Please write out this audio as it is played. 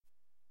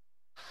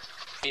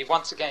We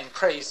once again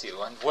praise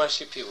you and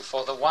worship you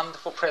for the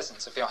wonderful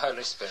presence of your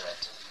Holy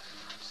Spirit.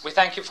 We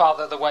thank you,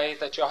 Father, the way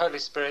that your Holy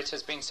Spirit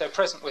has been so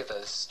present with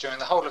us during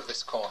the whole of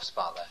this course,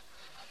 Father.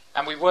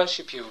 And we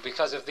worship you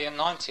because of the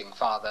anointing,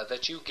 Father,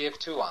 that you give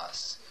to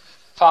us.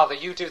 Father,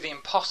 you do the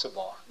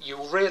impossible. You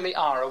really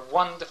are a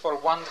wonderful,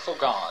 wonderful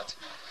God.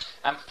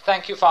 And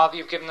thank you, Father,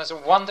 you've given us a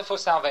wonderful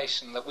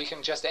salvation that we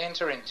can just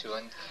enter into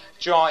and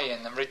joy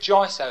in and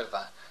rejoice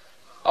over.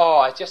 Oh,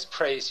 I just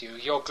praise you.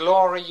 Your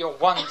glory, your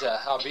wonder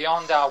are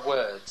beyond our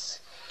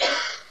words.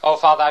 Oh,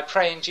 Father, I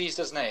pray in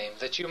Jesus' name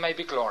that you may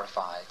be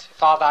glorified.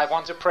 Father, I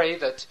want to pray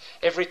that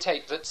every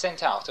tape that's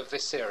sent out of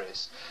this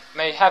series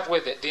may have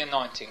with it the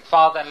anointing.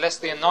 Father, unless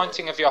the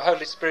anointing of your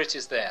Holy Spirit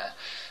is there,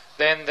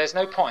 then there's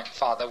no point,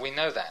 Father, we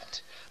know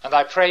that. And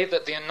I pray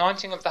that the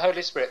anointing of the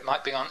Holy Spirit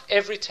might be on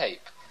every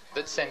tape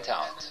that's sent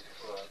out.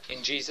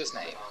 In Jesus'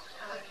 name.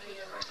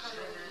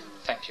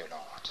 Thank you,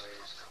 Lord.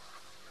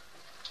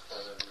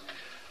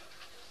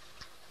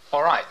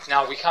 All right,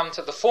 now we come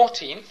to the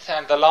 14th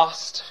and the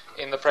last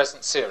in the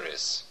present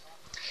series.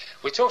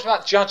 We talked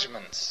about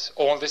judgments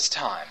all this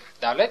time.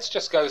 Now let's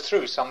just go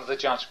through some of the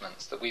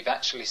judgments that we've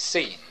actually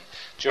seen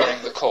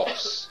during the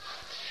course.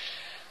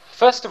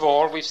 First of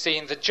all, we've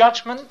seen the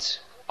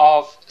judgment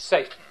of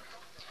Satan.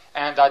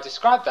 And I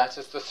described that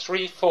as the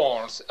three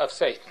falls of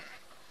Satan.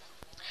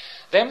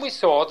 Then we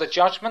saw the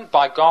judgment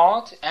by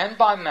God and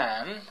by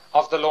man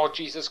of the Lord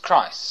Jesus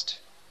Christ.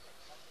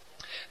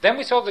 Then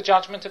we saw the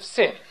judgment of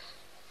sin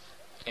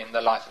in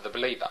the life of the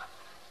believer.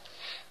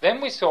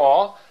 Then we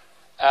saw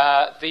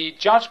the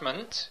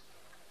judgment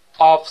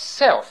of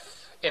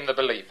self in the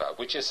believer,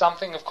 which is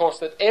something, of course,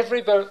 that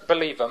every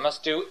believer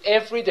must do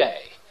every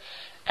day.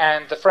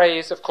 And the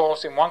phrase, of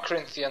course, in 1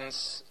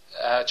 Corinthians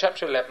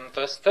chapter 11,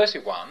 verse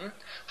 31,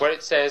 where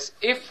it says,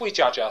 if we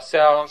judge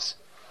ourselves,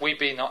 we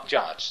be not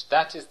judged.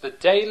 That is the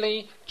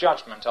daily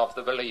judgment of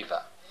the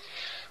believer.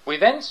 We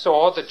then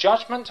saw the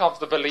judgment of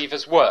the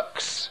believer's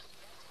works.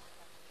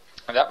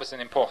 And that was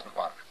an important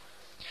one.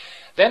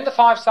 Then the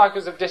 5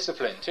 cycles of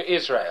discipline to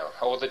Israel,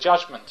 or the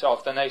judgment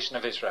of the nation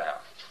of Israel.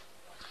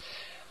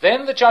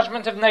 Then the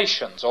judgment of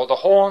nations, or the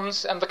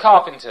horns and the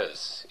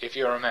carpenters, if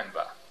you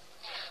remember.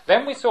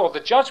 Then we saw the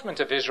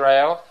judgment of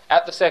Israel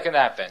at the second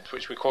advent,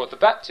 which we called the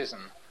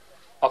baptism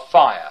of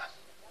fire.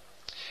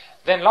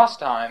 Then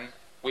last time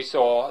we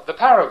saw the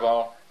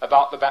parable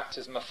about the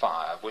baptism of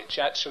fire, which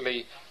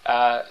actually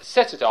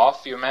set it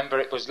off. You remember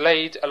it was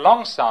laid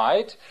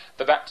alongside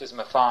the baptism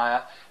of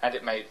fire, and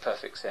it made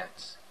perfect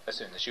sense as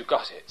soon as you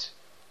got it.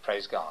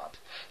 Praise God.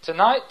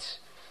 Tonight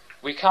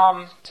we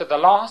come to the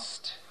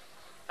last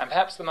and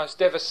perhaps the most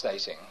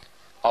devastating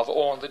of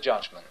all the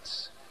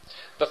judgments.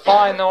 The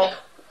final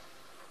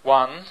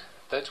one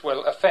that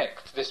will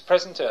affect this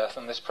present earth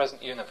and this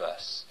present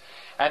universe.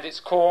 And it's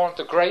called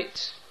the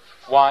Great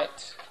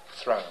White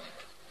Throne.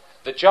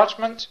 The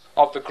judgment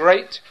of the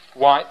Great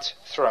White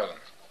Throne.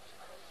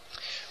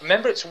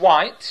 Remember, it's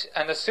white,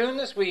 and as soon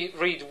as we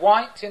read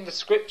white in the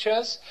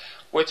scriptures,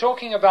 we're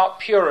talking about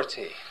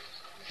purity.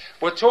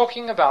 We're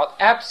talking about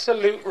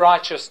absolute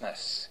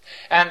righteousness.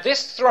 And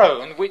this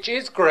throne, which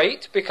is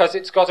great because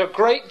it's got a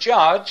great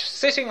judge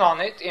sitting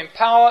on it in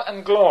power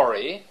and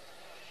glory,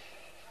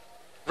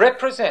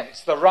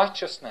 represents the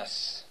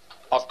righteousness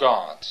of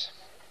God.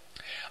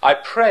 I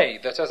pray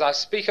that as I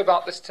speak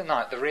about this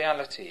tonight, the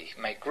reality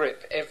may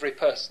grip every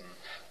person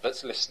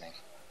that's listening.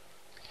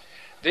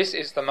 This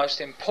is the most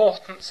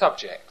important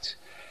subject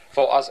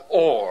for us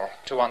all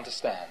to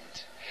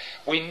understand.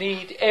 We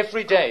need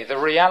every day the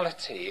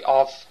reality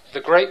of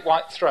the great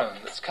white throne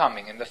that's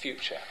coming in the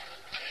future.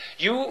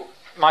 You,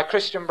 my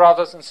Christian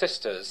brothers and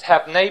sisters,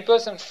 have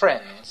neighbours and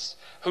friends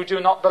who do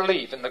not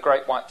believe in the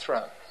great white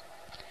throne.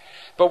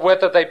 But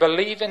whether they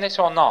believe in it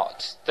or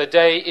not, the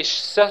day is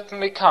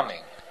certainly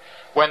coming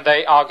when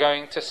they are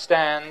going to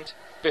stand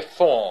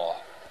before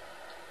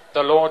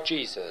the Lord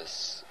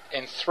Jesus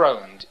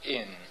enthroned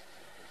in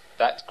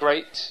that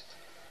great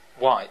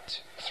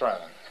white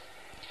throne.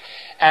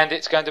 And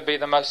it's going to be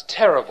the most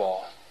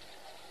terrible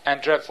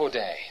and dreadful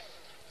day.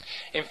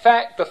 In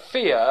fact, the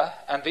fear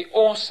and the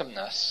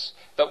awesomeness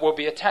that will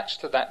be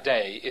attached to that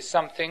day is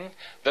something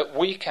that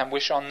we can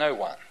wish on no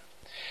one.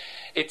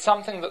 It's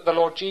something that the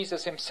Lord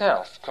Jesus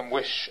himself can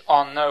wish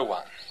on no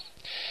one.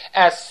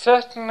 As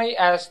certainly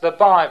as the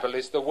Bible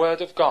is the Word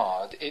of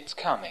God, it's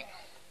coming.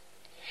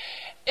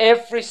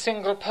 Every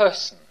single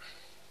person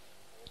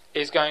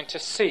is going to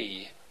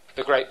see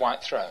the great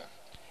white throne.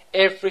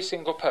 Every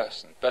single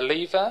person,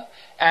 believer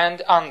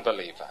and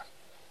unbeliever.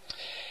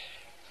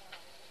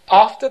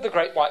 After the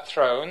great white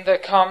throne, there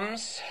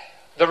comes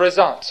the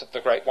result of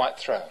the great white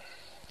throne.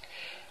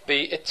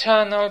 The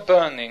eternal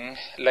burning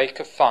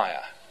lake of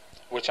fire,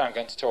 which I'm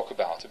going to talk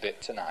about a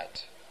bit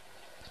tonight.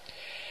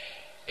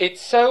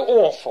 It's so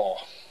awful,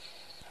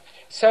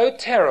 so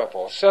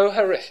terrible, so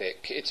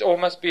horrific, it's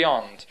almost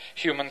beyond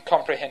human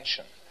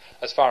comprehension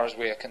as far as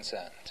we are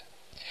concerned.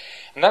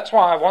 And that's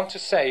why I want to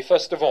say,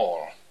 first of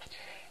all,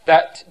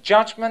 that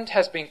judgment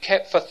has been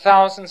kept for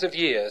thousands of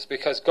years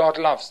because God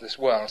loves this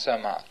world so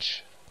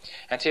much.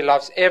 and he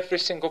loves every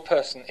single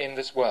person in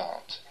this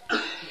world.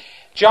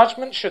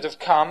 Judgment should have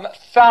come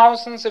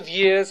thousands of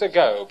years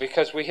ago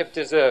because we have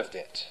deserved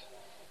it.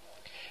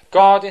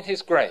 God in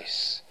his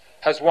grace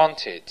has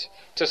wanted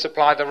to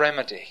supply the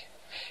remedy.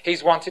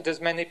 He's wanted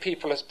as many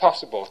people as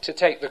possible to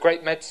take the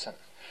great medicine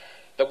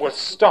that will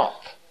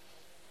stop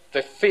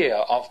the fear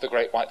of the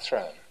great white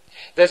throne.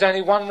 There's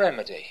only one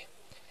remedy,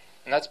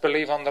 and that's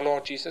believe on the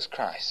Lord Jesus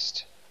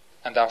Christ,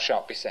 and thou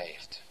shalt be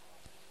saved.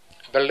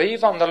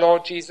 Believe on the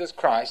Lord Jesus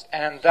Christ,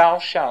 and thou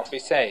shalt be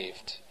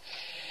saved.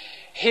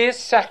 His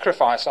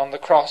sacrifice on the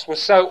cross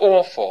was so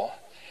awful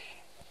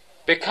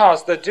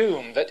because the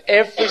doom that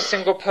every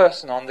single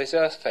person on this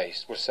earth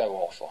faced was so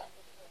awful.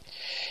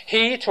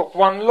 He took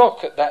one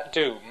look at that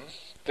doom,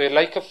 the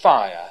lake of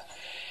fire,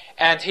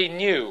 and he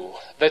knew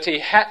that he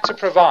had to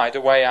provide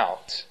a way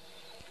out.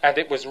 And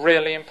it was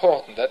really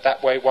important that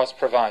that way was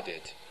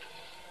provided.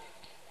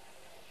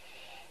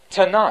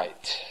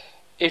 Tonight,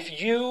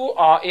 if you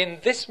are in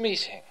this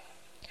meeting,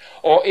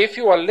 or if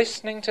you are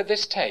listening to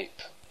this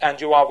tape, and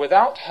you are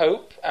without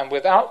hope and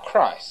without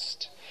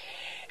Christ,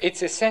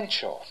 it's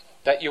essential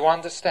that you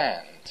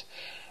understand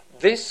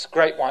this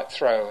great white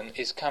throne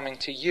is coming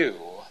to you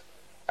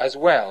as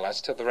well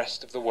as to the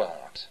rest of the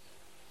world.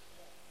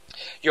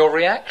 Your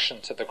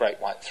reaction to the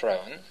great white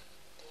throne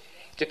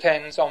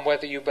depends on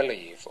whether you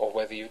believe or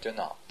whether you do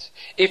not.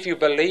 If you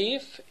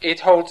believe,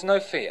 it holds no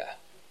fear.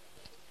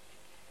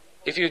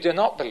 If you do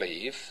not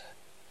believe,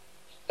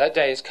 that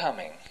day is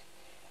coming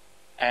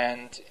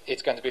and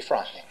it's going to be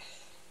frightening.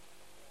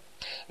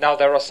 Now,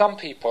 there are some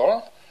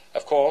people,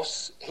 of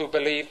course, who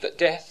believe that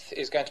death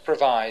is going to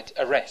provide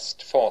a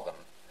rest for them.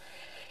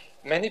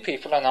 Many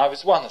people, and I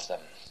was one of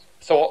them,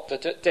 thought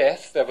that at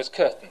death there was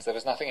curtains, there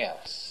was nothing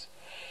else.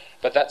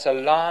 But that's a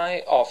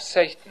lie of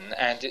Satan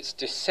and its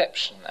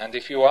deception. And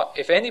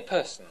if any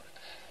person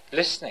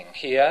listening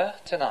here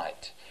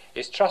tonight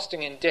is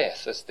trusting in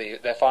death as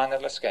their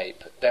final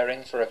escape, they're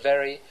in for a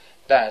very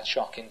bad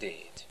shock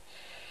indeed.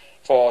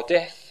 For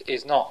death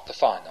is not the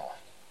final.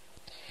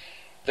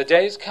 The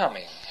day is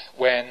coming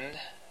when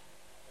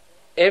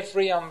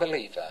every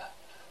unbeliever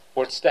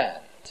will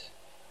stand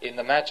in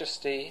the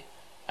majesty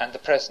and the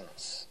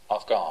presence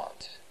of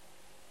God.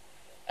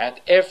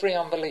 And every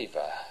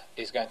unbeliever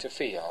is going to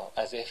feel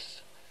as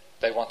if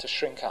they want to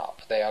shrink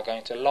up. They are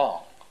going to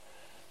long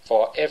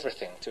for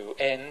everything to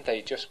end.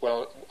 They just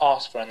will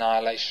ask for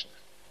annihilation.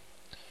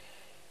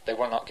 They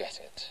will not get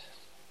it.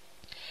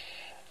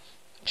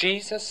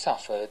 Jesus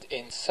suffered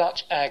in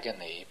such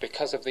agony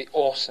because of the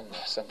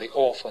awesomeness and the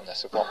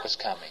awfulness of what was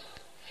coming.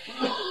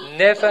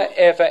 Never,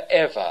 ever,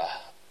 ever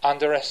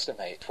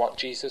underestimate what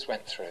Jesus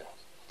went through.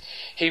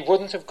 He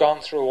wouldn't have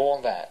gone through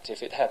all that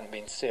if it hadn't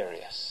been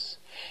serious.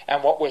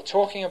 And what we're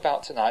talking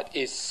about tonight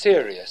is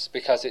serious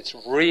because it's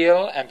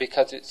real and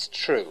because it's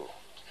true.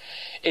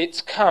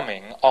 It's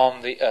coming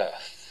on the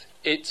earth.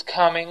 It's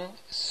coming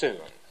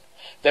soon.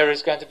 There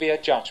is going to be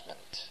a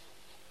judgment.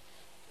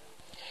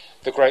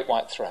 The great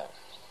white throne.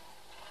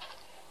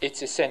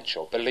 It's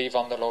essential. Believe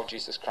on the Lord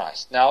Jesus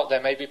Christ. Now,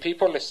 there may be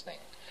people listening.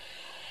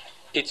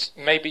 It's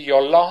maybe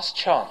your last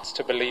chance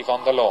to believe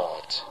on the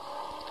Lord.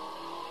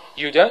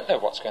 You don't know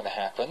what's going to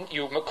happen.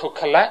 You could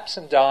collapse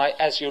and die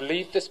as you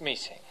leave this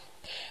meeting.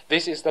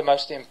 This is the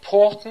most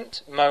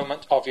important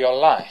moment of your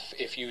life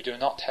if you do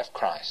not have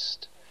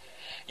Christ.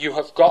 You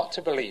have got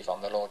to believe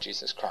on the Lord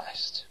Jesus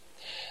Christ.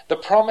 The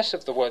promise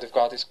of the Word of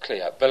God is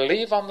clear.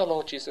 Believe on the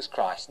Lord Jesus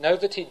Christ. Know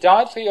that He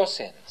died for your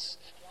sins,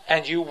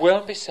 and you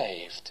will be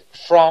saved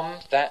from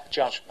that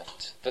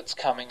judgment that's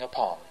coming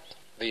upon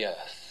the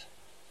earth.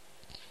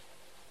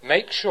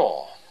 Make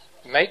sure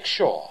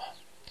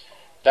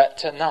that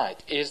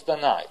tonight is the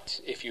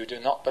night if you do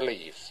not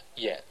believe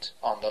yet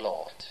on the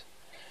Lord.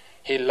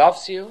 He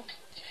loves you.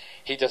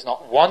 He does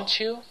not want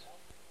you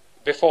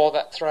before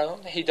that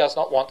throne. He does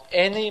not want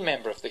any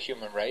member of the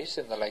human race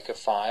in the lake of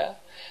fire.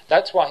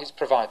 That's why He's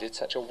provided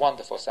such a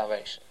wonderful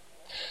salvation.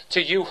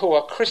 To you who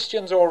are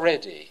Christians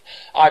already,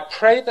 I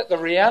pray that the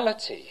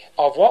reality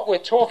of what we're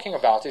talking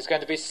about is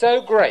going to be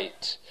so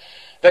great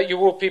that you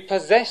will be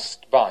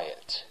possessed by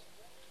it.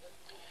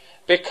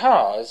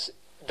 Because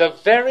the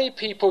very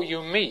people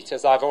you meet,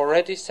 as I've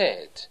already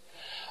said,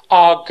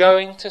 are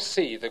going to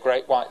see the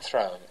great white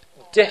throne.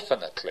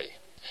 Definitely.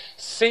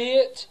 See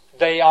it,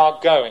 they are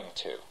going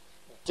to.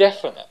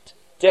 Definite.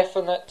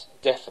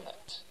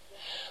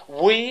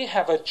 We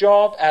have a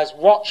job as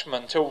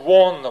watchmen to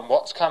warn them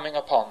what's coming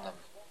upon them.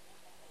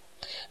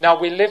 Now,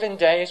 we live in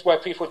days where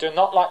people do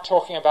not like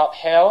talking about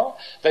hell,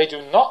 they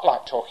do not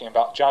like talking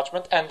about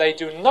judgment, and they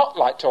do not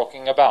like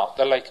talking about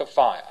the lake of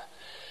fire.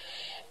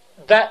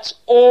 That's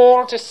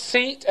all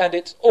deceit and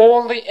it's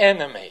all the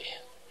enemy.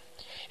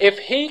 If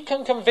he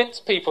can convince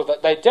people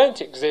that they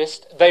don't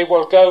exist, they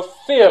will go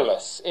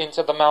fearless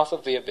into the mouth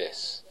of the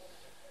abyss.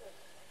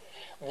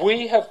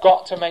 We have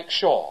got to make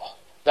sure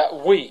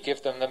that we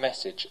give them the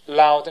message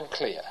loud and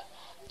clear.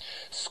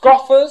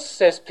 Scoffers,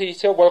 says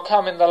Peter, will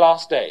come in the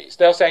last days.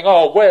 They're saying,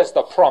 oh, where's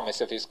the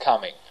promise of his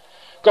coming?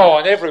 Go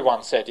on,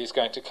 everyone said he's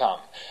going to come.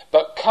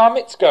 But come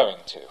it's going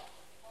to.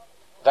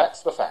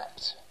 That's the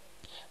fact.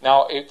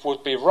 Now, it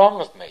would be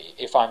wrong of me,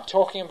 if I'm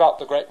talking about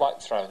the Great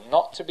White Throne,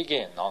 not to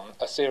begin on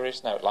a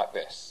serious note like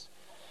this.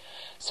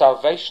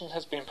 Salvation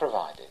has been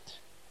provided.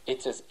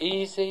 It's as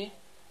easy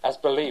as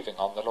believing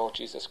on the Lord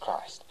Jesus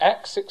Christ.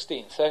 Acts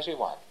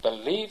 16:31,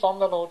 believe on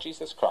the Lord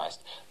Jesus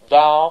Christ,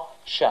 thou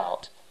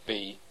shalt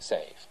be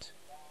saved.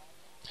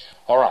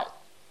 All right,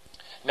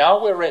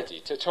 now we're ready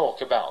to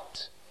talk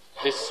about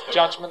this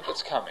judgment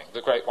that's coming,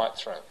 the Great White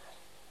Throne.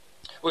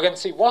 We're going to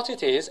see what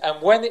it is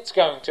and when it's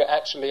going to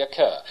actually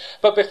occur.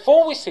 But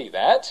before we see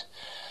that,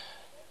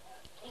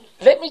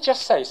 let me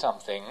just say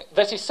something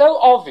that is so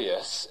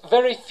obvious,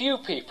 very few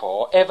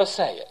people ever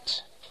say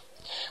it.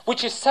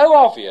 Which is so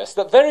obvious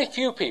that very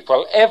few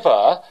people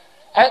ever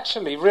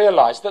actually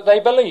realise that they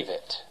believe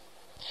it.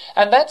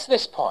 And that's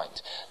this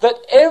point, that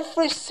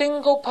every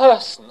single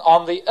person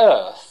on the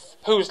earth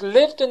who's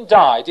lived and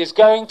died is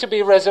going to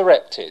be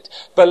resurrected.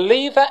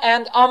 Believer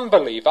and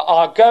unbeliever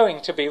are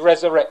going to be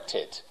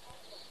resurrected.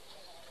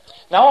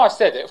 Now I've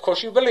said it, of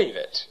course you believe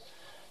it.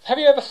 Have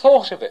you ever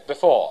thought of it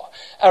before?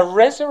 A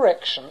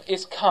resurrection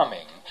is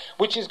coming,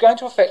 which is going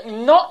to affect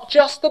not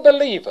just the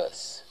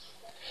believers.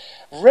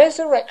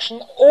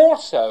 Resurrection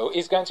also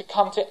is going to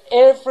come to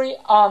every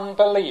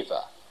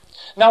unbeliever.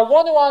 Now,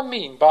 what do I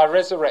mean by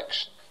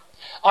resurrection?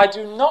 I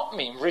do not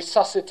mean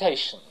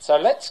resuscitation. So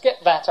let's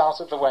get that out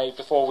of the way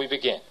before we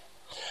begin.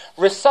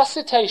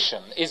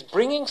 Resuscitation is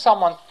bringing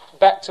someone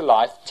back to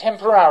life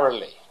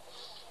temporarily.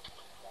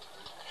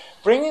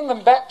 Bringing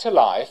them back to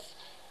life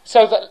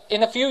so that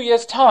in a few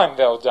years' time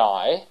they'll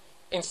die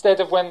instead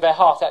of when their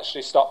heart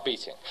actually stopped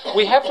beating.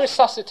 We have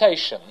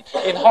resuscitation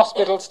in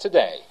hospitals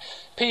today.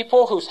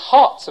 People whose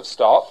hearts have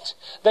stopped,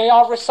 they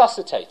are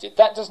resuscitated.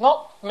 That does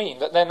not mean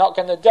that they're not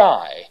going to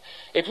die.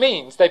 It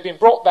means they've been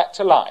brought back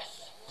to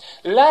life.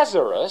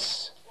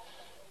 Lazarus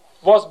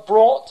was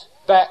brought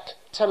back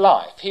to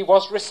life. He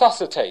was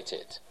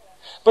resuscitated.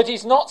 But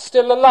he's not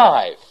still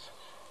alive.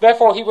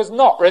 Therefore, he was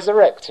not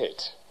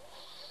resurrected.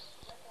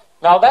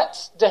 Now,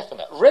 that's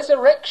definite.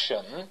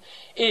 Resurrection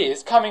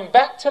is coming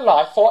back to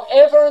life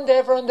forever and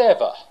ever and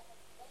ever.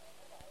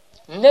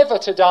 Never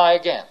to die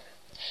again.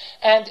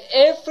 And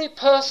every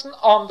person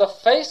on the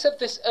face of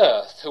this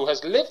earth who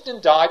has lived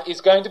and died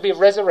is going to be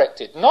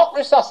resurrected. Not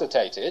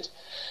resuscitated.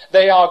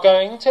 They are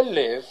going to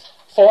live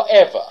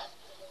forever.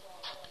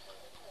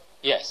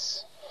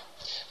 Yes.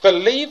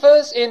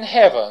 Believers in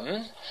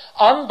heaven,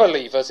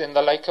 unbelievers in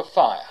the lake of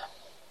fire.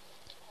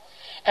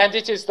 And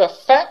it is the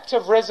fact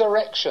of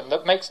resurrection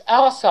that makes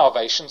our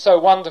salvation so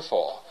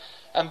wonderful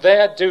and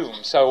their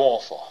doom so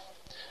awful.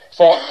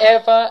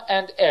 Forever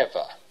and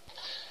ever.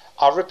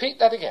 I'll repeat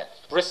that again.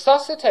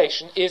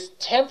 Resuscitation is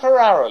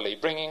temporarily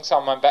bringing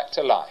someone back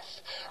to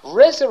life.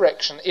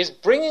 Resurrection is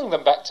bringing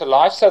them back to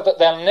life so that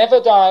they'll never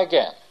die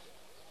again.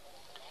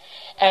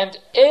 And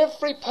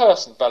every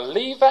person,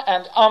 believer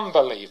and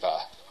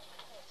unbeliever,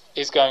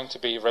 is going to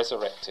be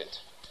resurrected.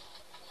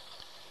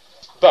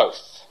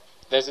 Both.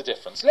 There's a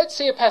difference. Let's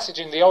see a passage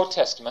in the Old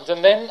Testament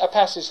and then a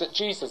passage that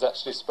Jesus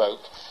actually spoke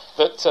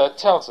that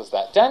tells us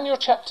that. Daniel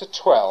chapter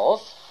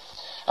 12,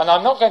 and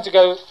I'm not going to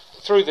go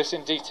through this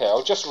in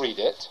detail, just read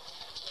it.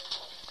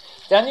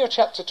 Daniel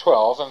chapter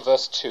 12 and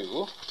verse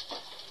 2.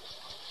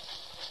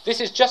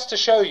 This is just to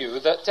show you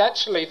that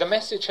actually the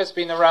message has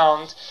been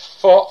around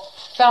for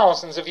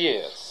thousands of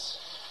years.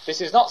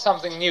 This is not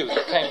something new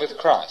that came with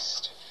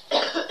Christ.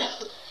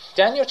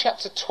 Daniel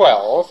chapter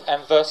 12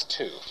 and verse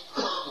 2.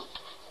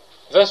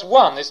 Verse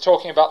 1 is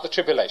talking about the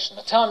tribulation,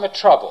 a time of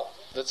trouble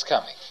that's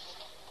coming.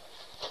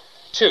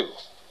 2.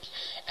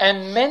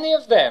 And many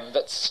of them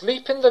that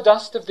sleep in the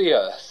dust of the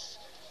earth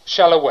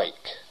shall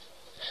awake,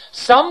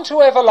 some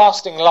to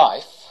everlasting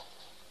life,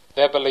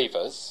 they're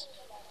believers,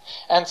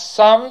 and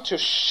some to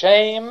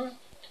shame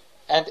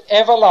and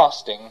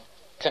everlasting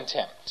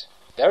contempt.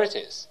 There it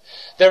is.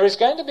 There is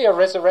going to be a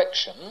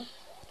resurrection,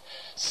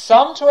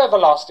 some to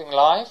everlasting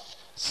life,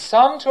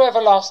 some to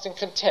everlasting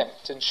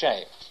contempt and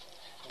shame.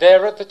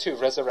 There are the two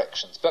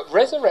resurrections. But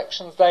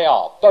resurrections they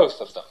are,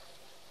 both of them.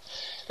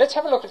 Let's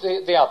have a look at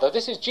the other.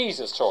 This is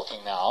Jesus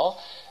talking now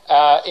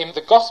in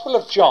the Gospel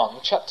of John,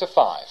 chapter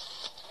 5.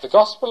 The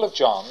Gospel of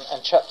John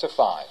and chapter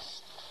 5.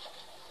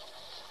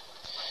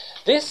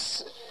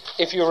 This,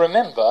 if you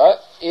remember,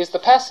 is the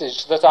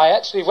passage that I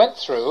actually went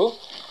through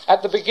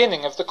at the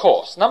beginning of the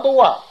course. Number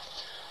 1,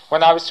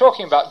 when I was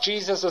talking about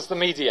Jesus as the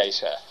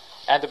mediator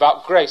and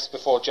about grace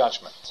before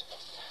judgment.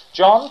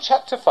 John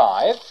chapter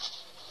 5.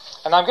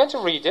 And I'm going to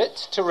read it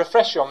to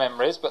refresh your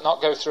memories, but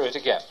not go through it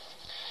again.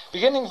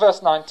 Beginning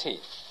verse 19.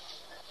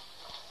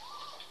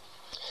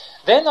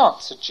 Then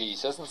answered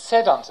Jesus and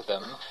said unto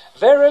them,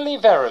 Verily,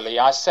 verily,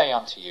 I say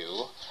unto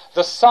you,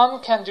 the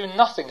Son can do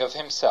nothing of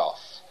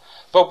himself,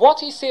 but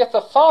what he seeth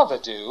the Father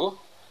do,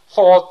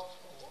 for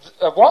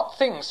what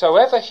things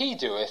soever he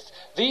doeth,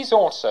 these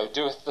also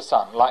doeth the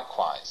Son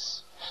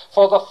likewise.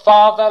 For the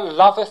Father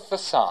loveth the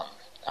Son.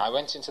 I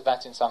went into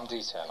that in some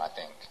detail, I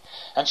think.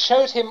 And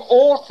showed him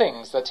all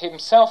things that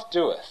himself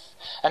doeth,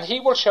 and he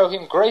will show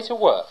him greater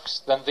works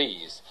than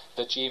these,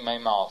 that ye may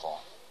marvel.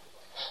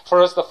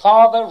 For as the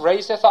Father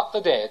raiseth up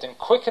the dead, and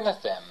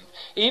quickeneth them,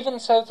 even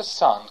so the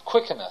Son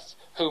quickeneth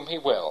whom he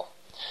will.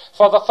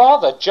 For the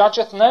Father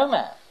judgeth no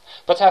man,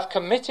 but hath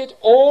committed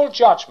all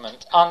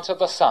judgment unto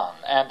the Son.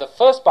 And the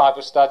first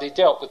Bible study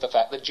dealt with the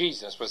fact that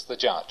Jesus was the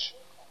judge.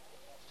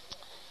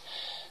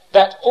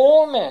 That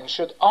all men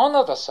should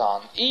honour the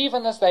Son,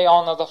 even as they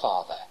honour the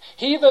Father.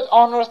 He that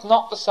honoureth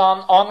not the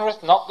Son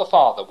honoureth not the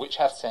Father which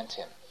hath sent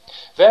him.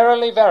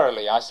 Verily,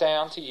 verily, I say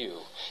unto you,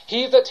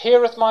 he that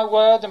heareth my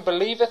word and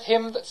believeth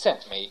him that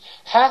sent me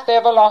hath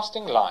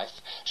everlasting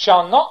life,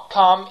 shall not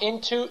come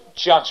into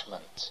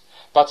judgment,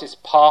 but is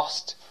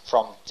passed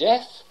from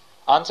death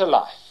unto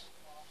life.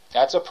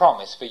 That's a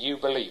promise for you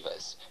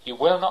believers. You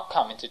will not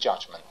come into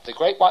judgment. The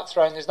great white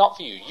throne is not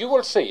for you. You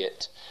will see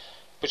it,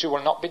 but you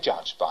will not be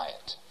judged by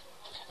it.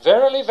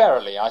 Verily,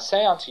 verily, I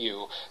say unto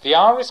you, the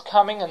hour is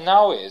coming, and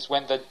now is,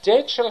 when the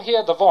dead shall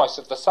hear the voice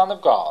of the Son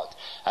of God,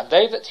 and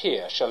they that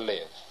hear shall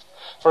live.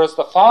 For as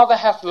the Father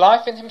hath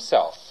life in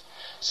himself,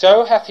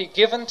 so hath he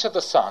given to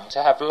the Son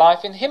to have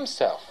life in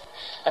himself,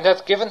 and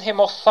hath given him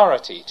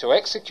authority to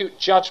execute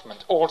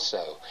judgment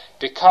also,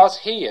 because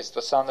he is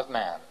the Son of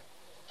Man.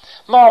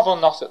 Marvel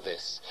not at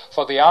this,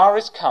 for the hour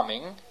is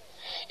coming,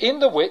 in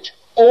the which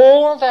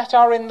all that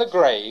are in the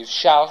grave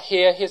shall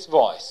hear his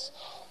voice.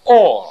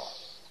 All.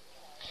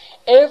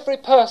 Every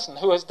person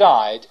who has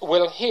died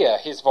will hear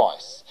his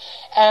voice,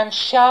 and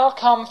shall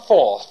come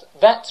forth.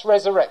 That's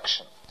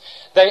resurrection.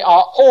 They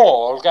are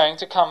all going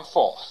to come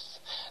forth.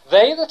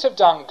 They that have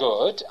done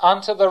good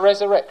unto the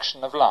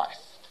resurrection of life.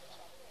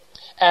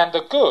 And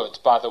the good,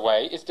 by the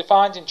way, is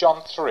defined in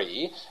John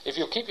 3. If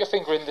you'll keep your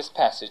finger in this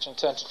passage and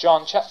turn to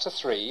John chapter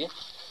 3,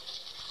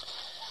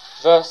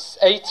 verse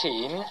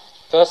 18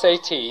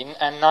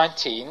 and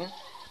 19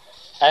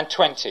 and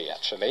 20,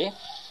 actually.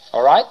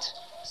 All right?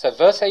 So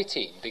verse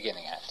 18,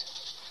 beginning at.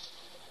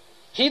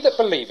 He that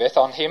believeth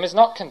on him is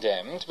not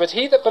condemned, but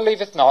he that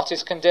believeth not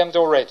is condemned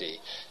already,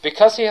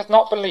 because he hath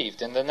not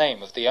believed in the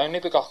name of the only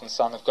begotten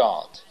Son of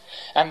God.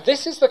 And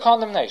this is the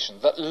condemnation,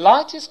 that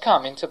light is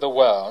come into the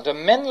world,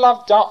 and men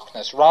love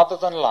darkness rather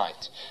than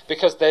light,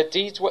 because their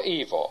deeds were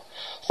evil.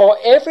 For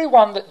every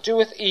one that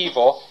doeth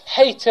evil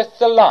hateth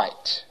the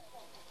light,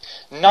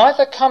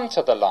 neither come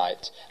to the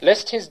light,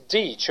 lest his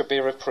deed should be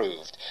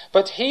reproved.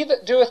 But he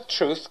that doeth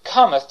truth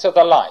cometh to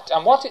the light.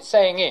 And what it's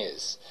saying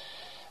is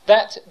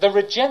that the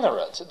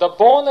regenerate, the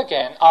born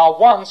again, are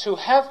ones who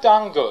have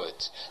done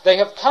good. They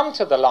have come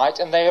to the light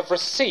and they have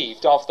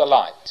received of the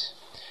light.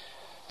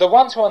 The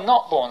ones who are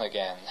not born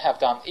again have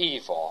done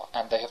evil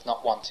and they have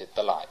not wanted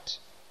the light.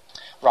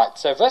 Right,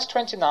 so verse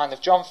 29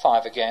 of John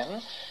 5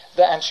 again,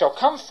 and shall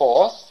come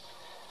forth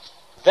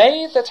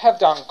they that have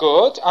done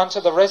good unto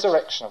the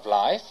resurrection of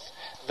life,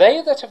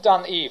 they that have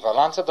done evil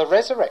unto the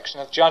resurrection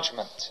of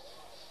judgment.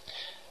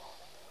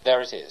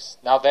 There it is.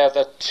 Now there are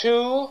the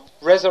two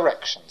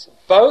resurrections.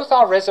 Both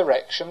are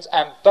resurrections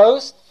and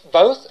both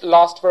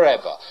last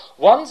forever.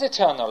 One's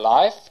eternal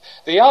life,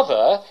 the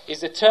other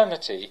is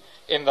eternity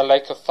in the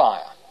lake of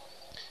fire.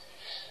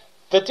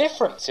 The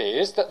difference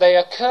is that they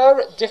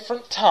occur at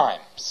different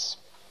times.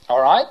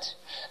 All right?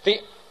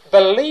 The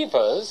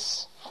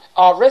believers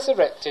are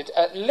resurrected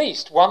at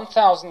least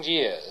 1,000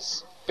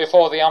 years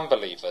before the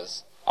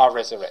unbelievers are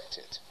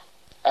resurrected.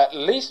 At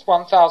least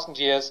 1,000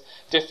 years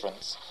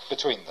difference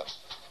between them.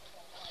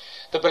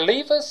 The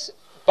believers,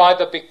 by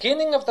the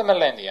beginning of the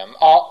millennium,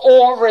 are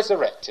all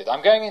resurrected.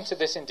 I'm going into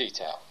this in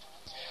detail.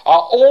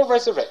 Are all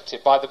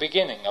resurrected by the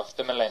beginning of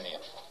the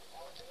millennium.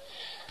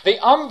 The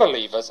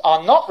unbelievers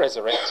are not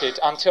resurrected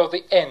until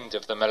the end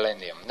of the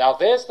millennium. Now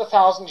there's the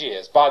 1,000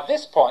 years. By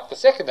this point, the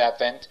second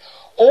advent,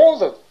 all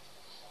the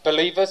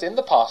believers in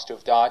the past who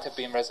have died have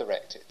been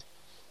resurrected.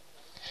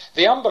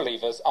 The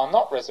unbelievers are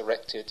not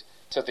resurrected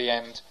to the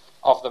end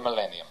of the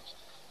millennium.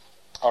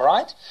 All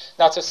right?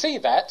 Now to see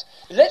that,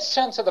 let's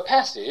turn to the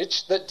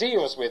passage that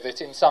deals with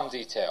it in some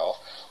detail.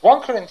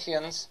 1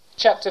 Corinthians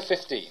chapter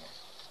 15.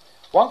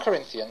 1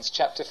 Corinthians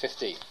chapter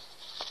 15.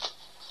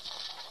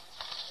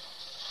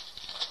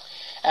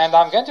 And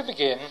I'm going to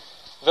begin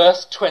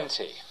verse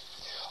 20.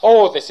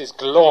 Oh, this is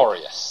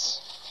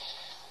glorious.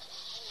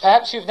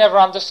 Perhaps you've never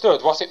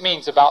understood what it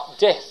means about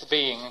death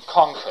being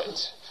conquered.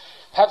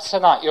 Perhaps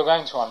tonight you're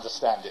going to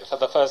understand it for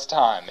the first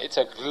time. It's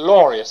a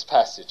glorious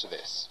passage,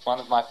 this. One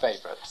of my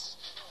favourites.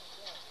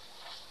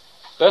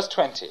 Verse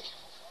 20.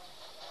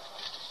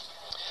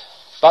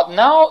 But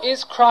now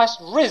is Christ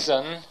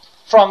risen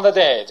from the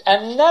dead.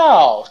 And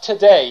now,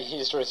 today, he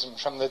is risen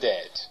from the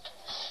dead.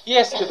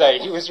 Yesterday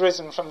he was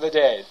risen from the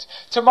dead.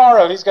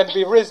 Tomorrow he's going to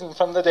be risen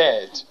from the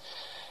dead.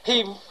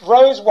 He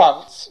rose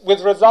once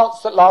with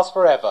results that last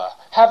forever.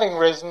 Having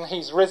risen,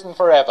 he's risen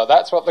forever.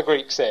 That's what the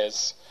Greek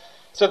says.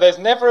 So there's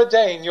never a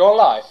day in your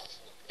life,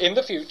 in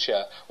the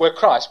future, where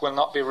Christ will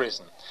not be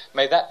risen.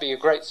 May that be a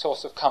great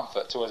source of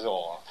comfort to us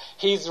all.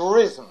 He's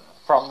risen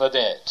from the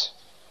dead.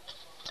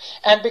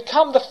 And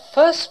become the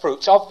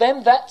firstfruits of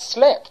them that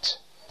slept.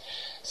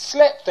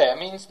 Slept there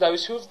means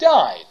those who have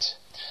died.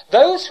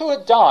 Those who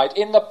had died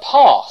in the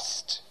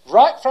past,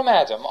 right from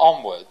Adam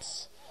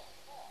onwards,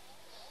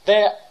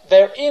 they're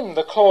in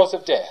the claws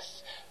of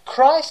death.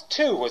 Christ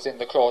too was in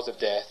the claws of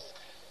death,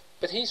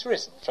 but he's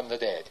risen from the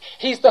dead.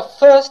 He's the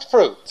first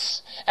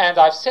fruits. And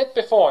I've said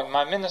before in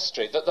my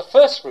ministry that the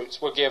first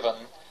fruits were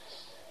given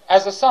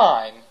as a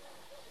sign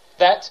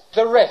that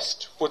the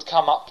rest would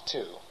come up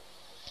too.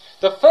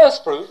 The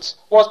first fruits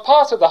was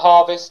part of the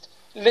harvest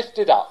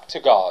lifted up to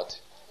God.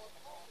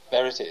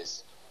 There it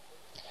is.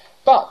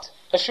 But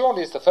as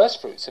surely as the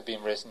first fruits have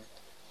been risen,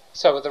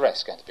 so are the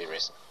rest going to be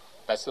risen.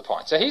 That's the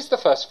point. So he's the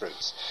first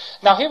fruits.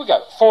 Now here we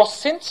go. For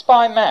since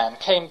by man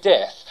came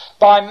death,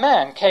 by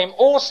man came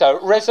also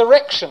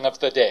resurrection of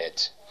the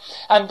dead.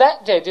 And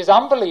that dead is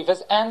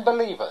unbelievers and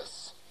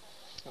believers.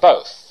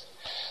 Both.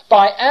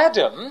 By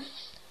Adam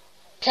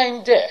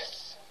came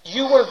death.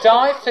 You will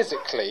die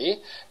physically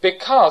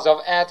because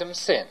of Adam's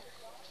sin.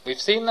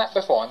 We've seen that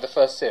before in the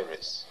first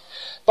series.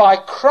 By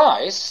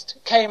Christ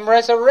came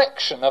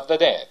resurrection of the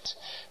dead.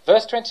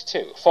 Verse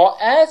 22, for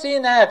as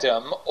in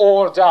Adam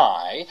all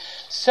die,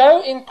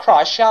 so in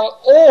Christ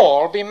shall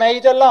all be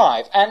made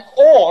alive. And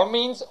all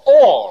means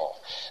all.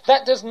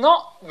 That does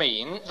not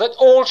mean that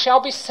all shall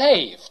be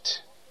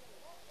saved.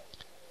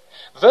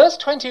 Verse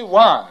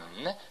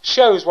 21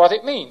 shows what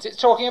it means. It's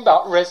talking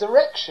about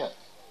resurrection.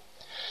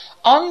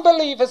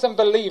 Unbelievers and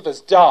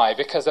believers die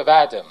because of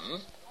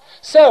Adam.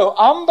 So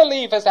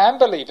unbelievers and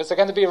believers are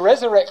going to be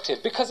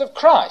resurrected because of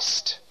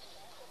Christ.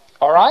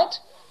 All right?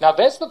 Now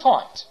there's the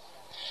point.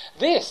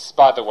 This,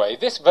 by the way,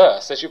 this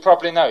verse, as you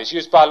probably know, is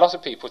used by a lot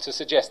of people to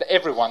suggest that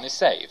everyone is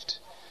saved.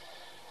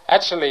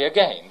 Actually,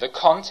 again, the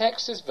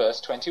context is verse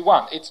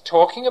 21. It's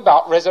talking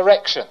about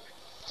resurrection.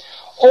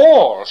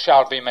 All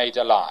shall be made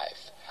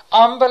alive,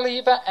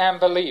 unbeliever and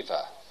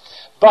believer.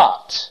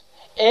 But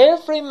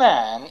every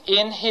man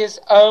in his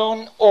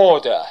own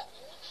order.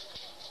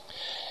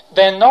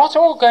 They're not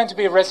all going to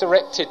be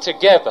resurrected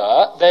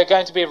together. They're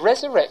going to be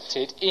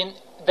resurrected in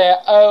their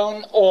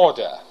own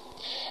order.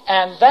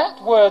 And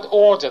that word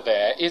order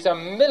there is a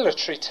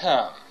military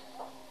term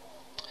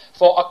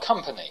for a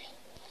company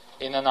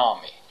in an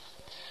army.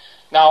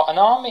 Now, an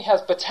army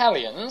has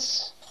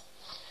battalions,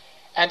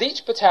 and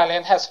each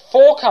battalion has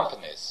 4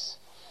 companies.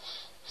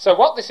 So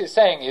what this is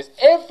saying is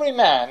every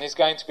man is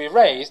going to be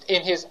raised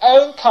in his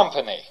own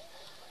company.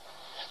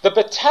 The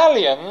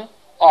battalion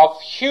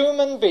of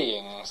human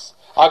beings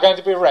are going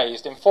to be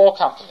raised in 4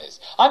 companies.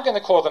 I'm going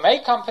to call them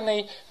A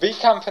Company, B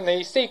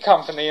Company, C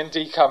Company, and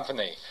D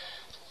Company,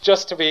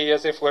 just to be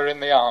as if we're in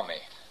the army.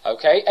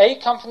 Okay, A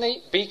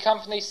Company, B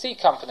Company, C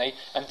Company,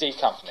 and D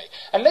Company.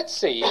 And let's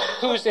see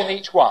who's in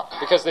each one,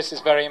 because this is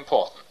very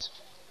important.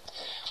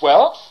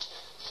 Well,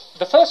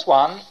 the first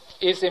one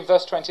is in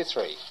verse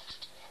 23.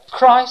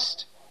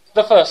 Christ,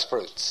 the first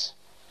fruits.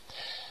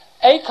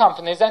 A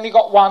Company's only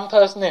got one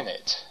person in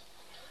it,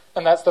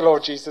 and that's the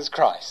Lord Jesus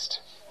Christ.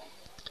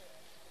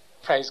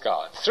 Praise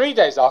God. 3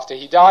 days after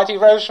he died, he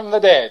rose from the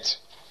dead.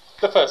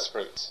 The first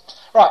fruits.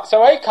 Right,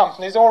 so A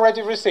Company's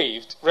already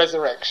received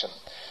resurrection.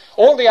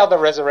 All the other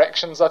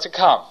resurrections are to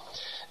come.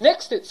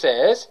 Next it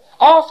says,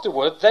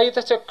 afterward they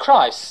that are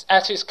Christ's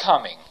at his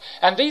coming.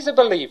 And these are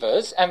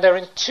believers, and they're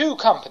in 2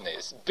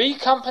 companies, B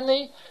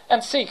Company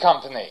and C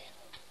Company.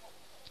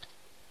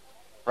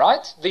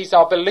 Right? These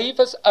are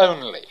believers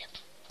only.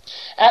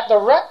 At the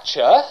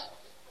rapture,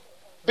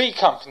 B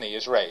Company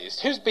is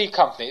raised. Who's B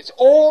Company? It's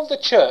all the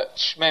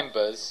church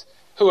members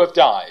who have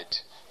died.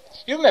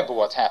 You remember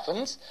what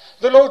happens.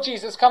 The Lord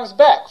Jesus comes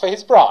back for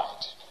his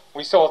bride.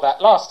 We saw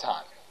that last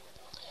time.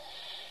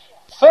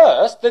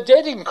 First, the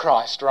dead in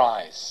Christ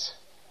rise.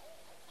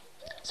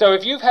 So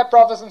if you've had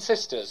brothers and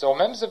sisters or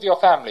members of your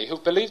family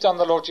who've believed on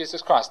the Lord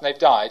Jesus Christ and they've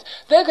died,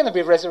 they're going to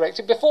be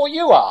resurrected before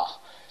you are.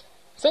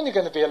 It's only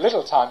going to be a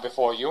little time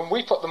before you, and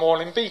we put them all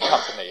in B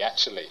Company,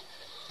 actually.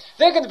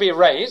 They're going to be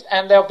raised,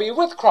 and they'll be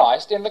with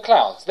Christ in the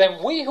clouds.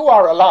 Then we who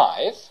are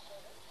alive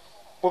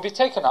will be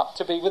taken up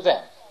to be with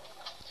them.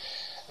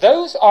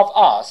 Those of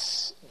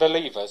us,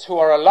 believers, who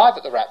are alive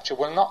at the rapture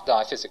will not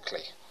die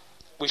physically.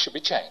 We shall be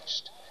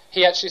changed.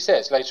 He actually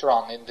says later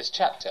on in this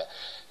chapter,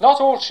 not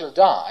all shall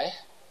die,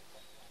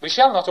 we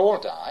shall not all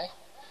die,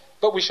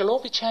 but we shall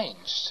all be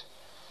changed.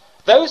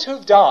 Those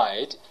who've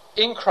died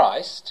in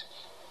Christ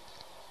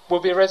will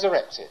be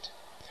resurrected.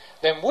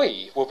 Then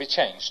we will be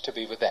changed to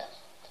be with them.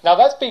 Now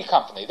that's B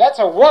Company. That's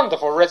a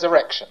wonderful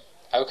resurrection.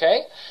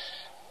 Okay?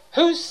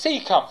 Who's C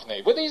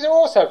Company? Well, these are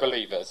also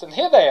believers. And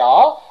here they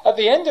are, at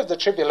the end of the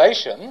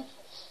tribulation,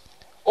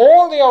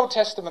 all the Old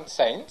Testament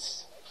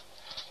saints,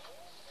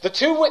 the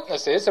 2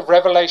 witnesses of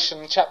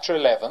Revelation chapter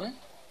 11,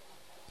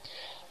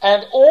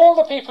 and all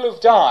the people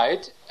who've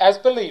died as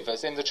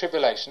believers in the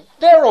tribulation,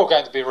 they're all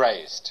going to be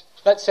raised.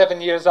 That's 7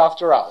 years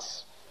after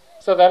us.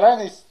 So they're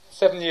only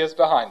 7 years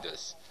behind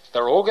us.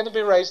 They're all going to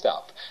be raised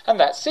up. And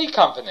that's C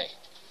Company.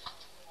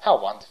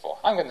 How wonderful.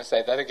 I'm going to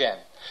say that again.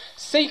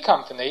 C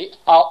Company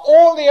are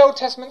all the Old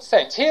Testament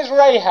saints. Here's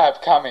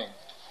Rahab coming.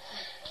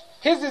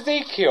 Here's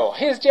Ezekiel.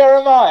 Here's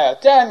Jeremiah,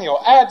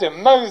 Daniel,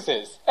 Adam,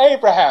 Moses,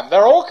 Abraham.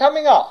 They're all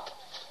coming up.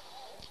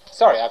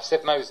 Sorry, I've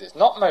said Moses,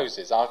 not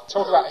Moses. I'll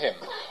talk about him.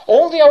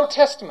 All the Old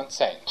Testament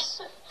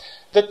saints.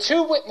 The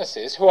 2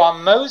 witnesses who are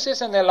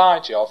Moses and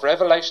Elijah of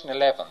Revelation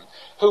 11,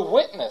 who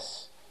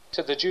witness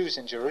to the Jews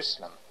in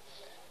Jerusalem,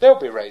 they'll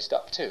be raised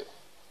up too.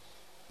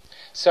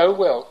 So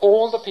will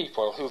all the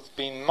people who've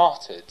been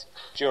martyred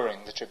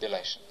during the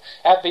tribulation.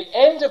 At the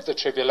end of the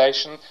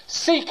tribulation,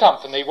 C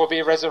Company will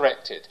be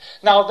resurrected.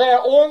 Now, they're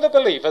all the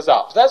believers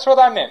up. That's what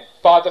I meant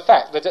by the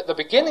fact that at the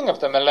beginning of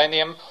the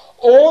millennium,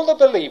 all the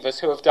believers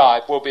who have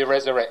died will be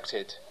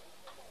resurrected.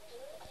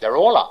 They're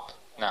all up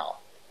now.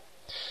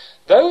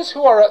 Those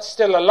who are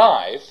still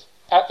alive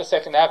at the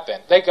second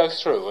advent, they go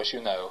through, as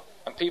you know,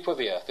 and people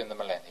the earth in the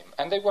millennium,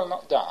 and they will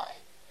not die.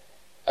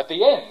 At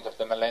the end of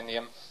the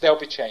millennium, they'll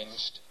be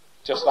changed,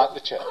 just like the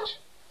church,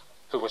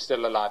 who were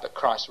still alive at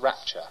Christ's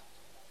rapture,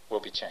 will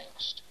be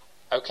changed.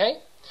 Okay?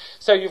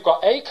 So you've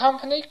got A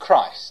Company,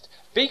 Christ.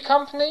 B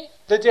Company,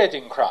 the dead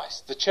in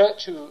Christ,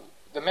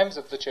 the members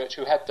of the church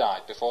who had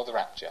died before the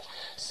rapture.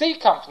 C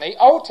Company,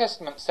 Old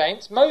Testament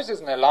saints, Moses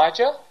and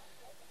Elijah,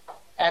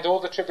 and all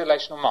the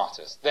tribulational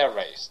martyrs. They're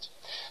raised.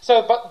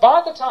 So, but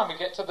by the time we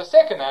get to the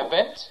second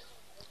advent,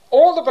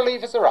 all the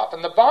believers are up,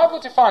 and the Bible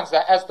defines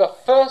that as the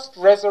first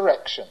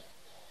resurrection.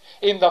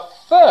 In the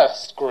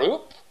first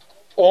group,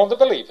 all the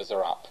believers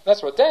are up.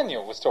 That's what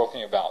Daniel was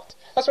talking about.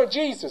 That's what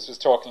Jesus was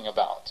talking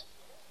about.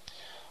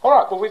 All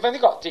right, well, we've only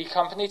got D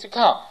Company to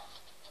come.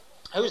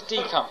 Who's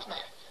D Company?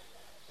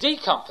 D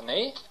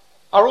Company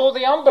are all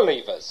the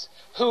unbelievers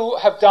who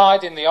have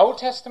died in the Old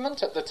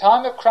Testament at the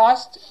time of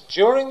Christ,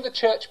 during the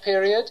church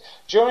period,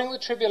 during the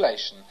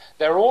tribulation.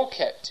 They're all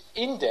kept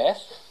in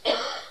death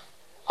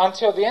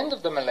until the end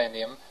of the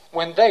millennium,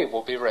 when they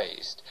will be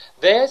raised.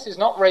 Theirs is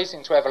not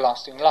raising to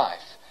everlasting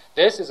life.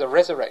 Theirs is a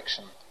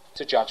resurrection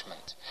to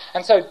judgment.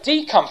 And so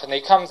D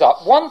Company comes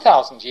up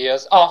 1,000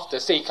 years after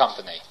C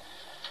Company.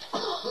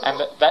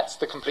 And that's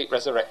the complete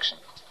resurrection.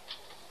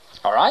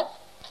 All right?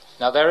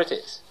 Now there it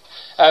is.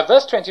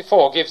 Verse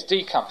 24 gives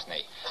D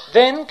Company.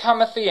 Then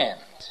cometh the end,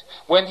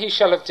 when he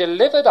shall have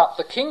delivered up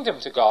the kingdom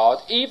to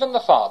God, even the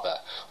Father,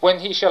 when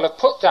he shall have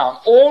put down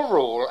all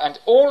rule and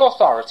all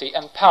authority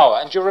and power.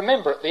 And you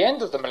remember, at the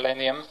end of the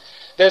millennium,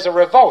 there's a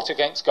revolt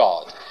against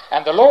God,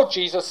 and the Lord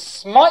Jesus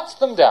smites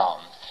them down,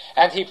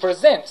 and he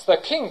presents the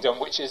kingdom,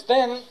 which is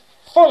then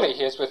fully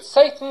his, with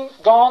Satan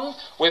gone,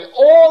 with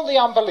all the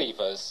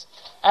unbelievers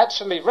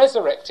actually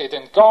resurrected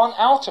and gone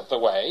out of the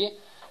way.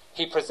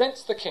 He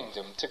presents the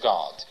kingdom to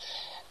God.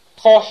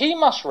 For he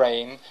must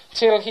reign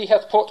till he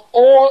hath put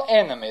all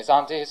enemies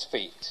under his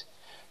feet.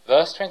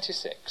 Verse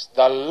 26.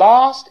 The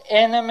last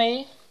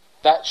enemy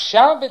that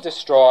shall be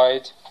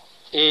destroyed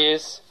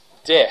is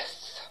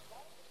death.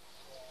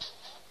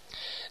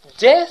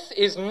 Death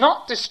is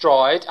not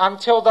destroyed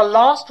until the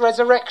last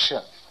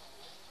resurrection.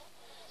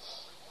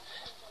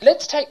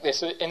 Let's take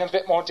this in a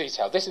bit more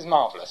detail. This is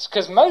marvellous,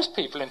 because most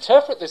people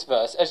interpret this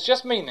verse as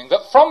just meaning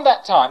that from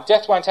that time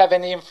death won't have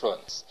any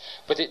influence.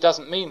 But it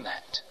doesn't mean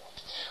that.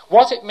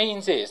 What it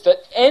means is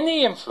that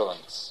any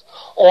influence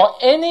or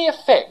any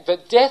effect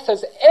that death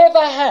has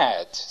ever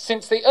had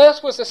since the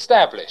earth was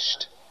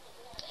established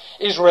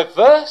is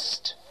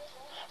reversed,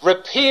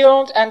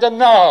 repealed, and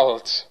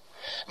annulled.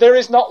 There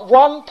is not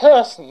one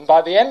person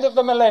by the end of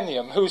the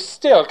millennium who's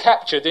still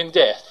captured in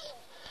death.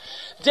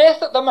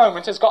 Death at the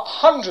moment has got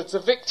hundreds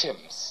of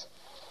victims,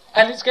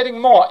 and it's getting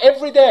more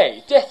every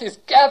day. Death is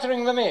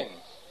gathering them in.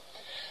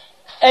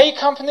 A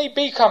Company,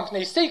 B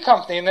Company, C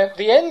Company, and at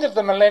the end of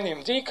the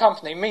millennium, D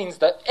Company means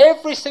that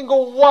every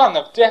single one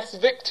of death's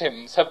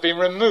victims have been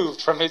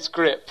removed from his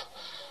grip.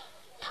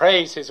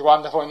 Praise his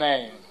wonderful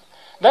name.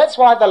 That's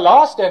why the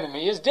last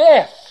enemy is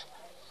death.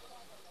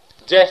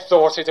 Death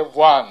thought it had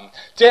won.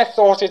 Death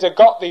thought it had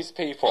got these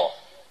people.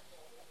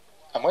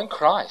 And when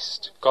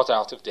Christ got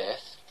out of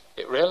death,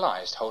 it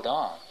realized, hold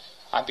on,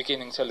 I'm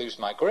beginning to lose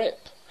my grip.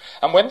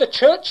 And when the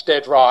church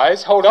did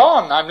rise, hold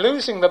on, I'm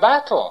losing the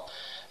battle.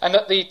 And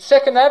at the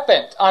second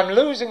advent, I'm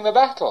losing the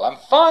battle. And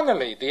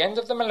finally, the end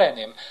of the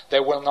millennium,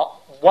 there will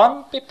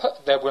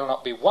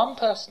not be one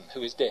person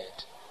who is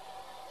dead.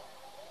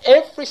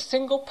 Every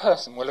single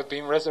person will have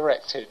been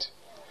resurrected.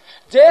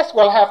 Death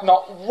will have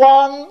not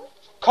one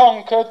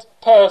conquered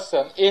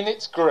person in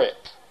its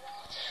grip.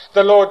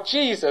 The Lord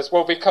Jesus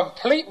will be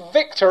complete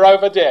victor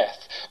over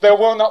death. There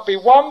will not be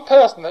one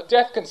person that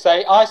death can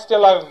say, I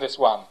still own this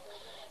one.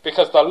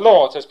 Because the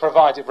Lord has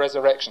provided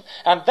resurrection.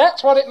 And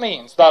that's what it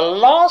means. The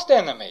last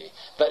enemy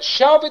that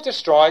shall be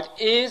destroyed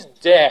is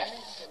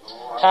death.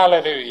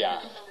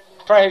 Hallelujah.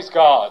 Praise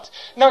God.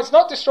 No, it's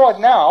not destroyed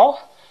now.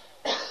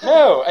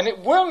 No, and it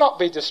will not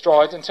be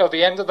destroyed until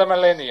the end of the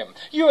millennium.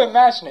 You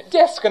imagine it.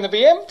 Death's going to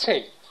be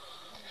empty.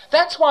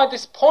 That's why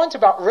this point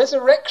about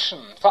resurrection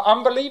for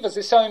unbelievers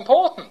is so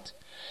important.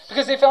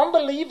 Because if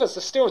unbelievers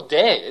are still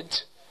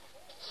dead,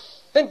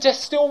 then death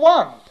still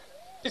won.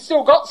 It's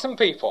still got some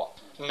people.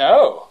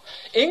 No.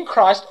 In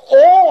Christ,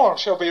 all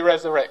shall be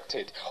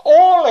resurrected.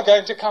 All are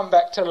going to come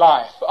back to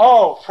life.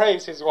 Oh,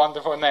 praise his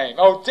wonderful name.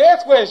 Oh,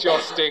 death, where's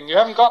your sting? You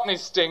haven't got any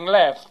sting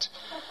left.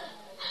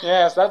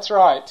 Yes, that's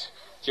right.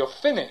 You're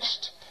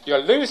finished. You're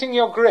losing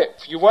your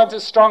grip. You weren't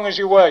as strong as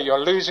you were.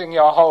 You're losing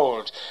your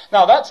hold.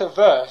 Now, that's a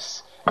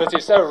verse that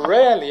is so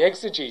rarely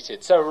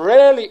exegeted, so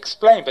rarely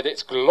explained, but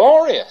it's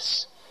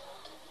glorious.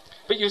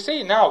 But you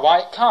see now why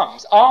it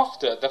comes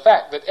after the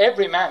fact that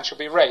every man shall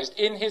be raised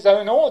in his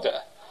own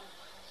order.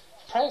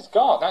 Praise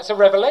God, that's a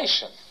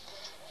revelation.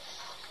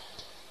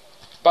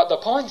 But the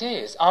point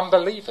is,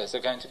 unbelievers are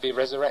going to be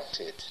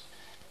resurrected,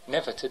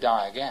 never to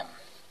die again.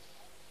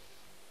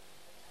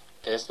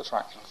 Here's the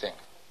frightening thing.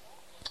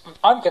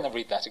 I'm going to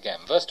read that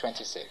again, verse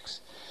 26.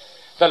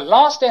 The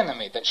last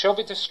enemy that shall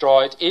be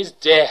destroyed is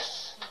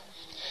death.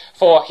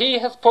 For he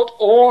hath put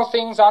all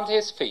things under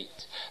his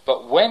feet.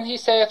 But when he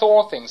saith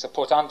all things are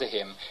put under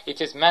him,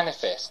 it is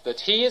manifest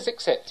that he is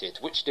accepted,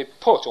 which did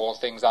put all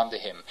things under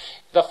him.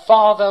 The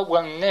Father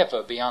will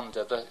never be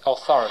under the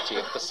authority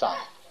of the Son.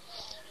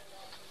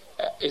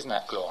 Isn't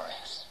that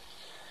glorious?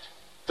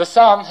 The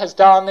Son has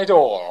done it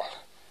all,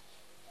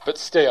 but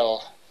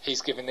still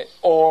he's given it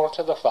all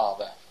to the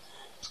Father.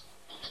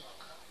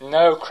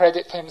 No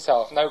credit for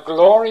himself, no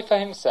glory for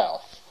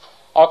himself,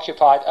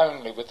 occupied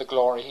only with the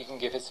glory he can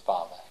give his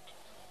Father.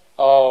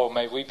 Oh,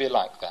 may we be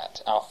like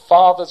that. Our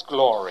Father's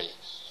glory,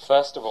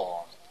 first of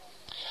all.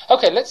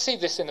 Okay, let's see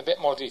this in a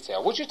bit more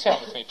detail. Would you turn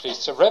with me, please,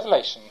 to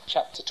Revelation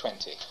chapter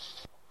 20.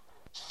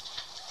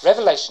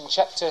 Revelation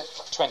chapter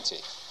 20.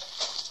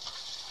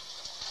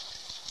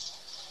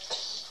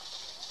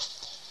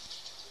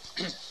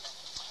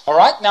 All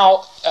right,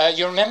 now,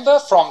 you remember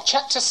from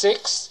chapter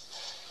 6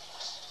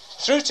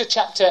 through to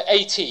chapter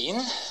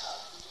 18,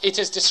 it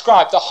has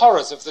described the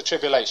horrors of the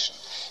tribulation.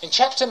 In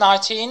chapter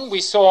 19,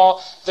 we saw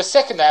the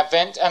second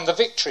advent and the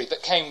victory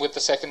that came with the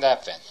second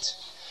advent.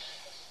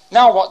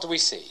 Now what do we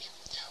see?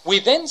 We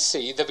then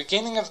see the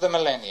beginning of the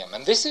millennium,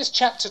 and this is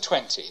chapter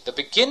 20, the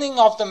beginning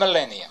of the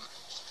millennium.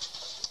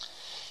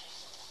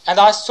 And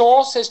I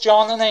saw, says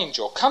John, an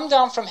angel come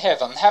down from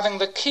heaven, having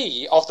the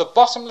key of the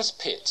bottomless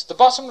pit. The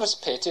bottomless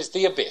pit is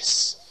the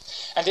abyss.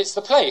 And it's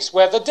the place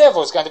where the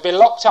devil's going to be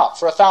locked up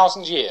for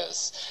 1,000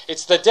 years.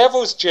 It's the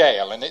devil's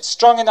jail, and it's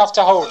strong enough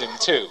to hold him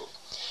too.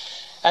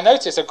 And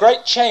notice a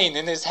great chain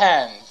in his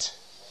hand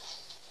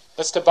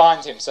that's to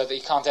bind him so that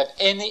he can't have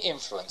any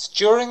influence.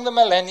 During the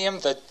millennium,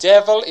 the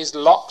devil is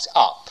locked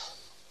up.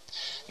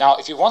 Now,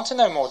 if you want to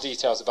know more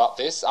details about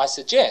this, I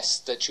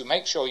suggest that you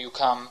make sure you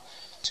come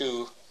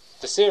to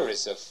the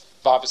series of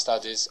Bible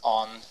studies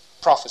on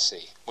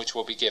prophecy, which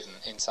will be given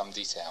in some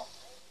detail.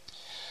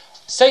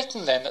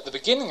 Satan then, at the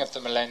beginning of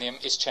the millennium,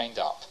 is chained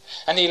up.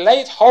 And he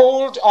laid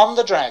hold on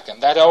the dragon,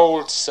 that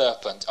old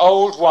serpent.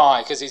 Old,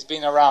 why? Because he's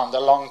been around a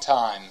long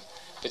time.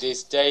 But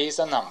his days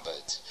are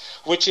numbered.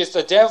 Which is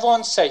the devil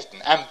and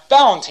Satan, and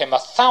bound him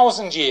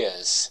 1,000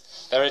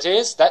 years. There it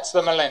is, that's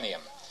the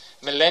millennium.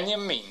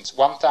 Millennium means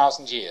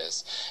 1,000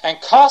 years.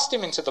 And cast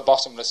him into the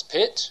bottomless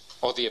pit,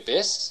 or the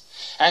abyss,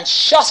 and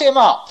shut him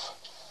up.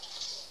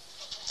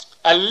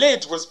 A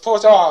lid was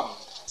put on,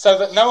 so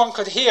that no one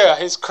could hear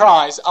his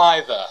cries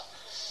either.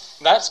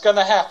 That's going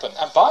to happen.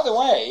 And by the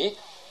way,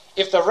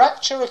 if the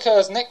rapture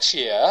occurs next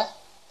year,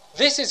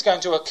 this is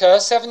going to occur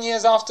 7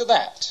 years after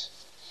that.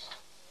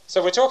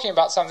 So we're talking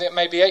about something that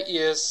may be 8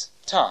 years'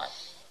 time,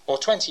 or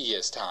 20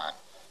 years' time,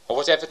 or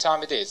whatever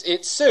time it is.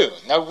 It's soon.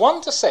 No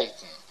wonder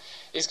Satan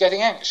is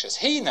getting anxious.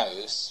 He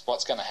knows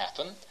what's going to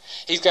happen.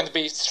 He's going to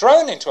be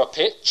thrown into a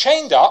pit,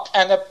 chained up,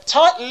 and a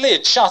tight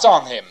lid shut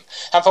on him.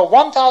 And for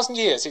 1,000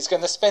 years he's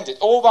going to spend it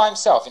all by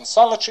himself in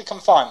solitary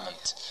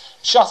confinement.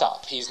 Shut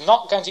up. He's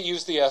not going to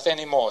use the earth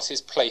anymore as his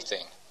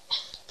plaything.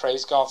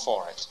 Praise God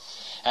for it.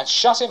 And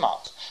shut him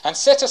up. And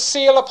set a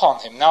seal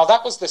upon him. Now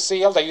that was the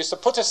seal. They used to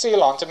put a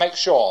seal on to make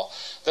sure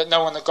that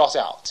no one had got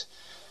out.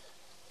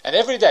 And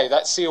every day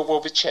that seal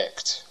will be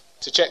checked.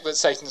 To check that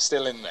Satan's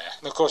still in there.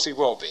 And of course he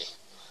will be.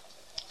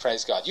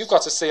 Praise God. You've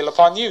got a seal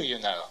upon you, you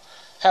know.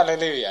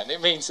 Hallelujah. And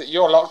it means that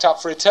you're locked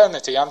up for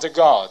eternity under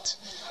God.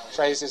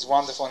 Praise his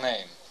wonderful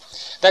name.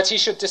 That he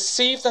should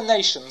deceive the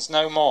nations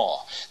no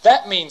more.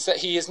 That means that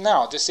he is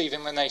now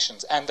deceiving the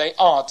nations, and they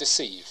are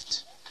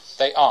deceived.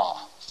 They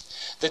are.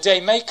 The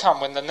day may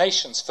come when the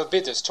nations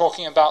forbid us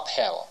talking about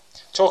hell,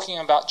 talking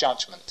about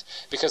judgment,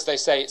 because they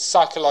say it's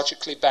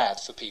psychologically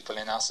bad for people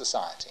in our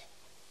society.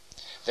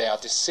 They are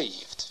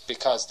deceived,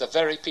 because the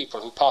very people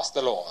who pass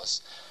the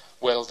laws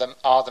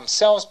are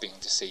themselves being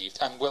deceived,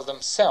 and will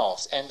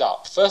themselves end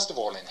up, first of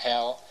all in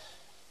hell,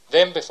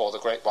 then before the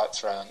great white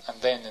throne,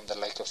 and then in the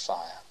lake of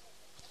fire.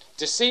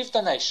 Deceive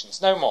the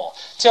nations no more,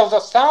 till the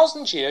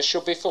 1,000 years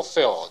shall be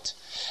fulfilled.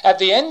 At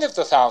the end of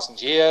the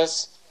 1,000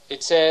 years,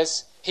 it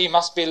says, he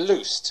must be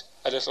loosed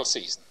a little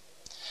season.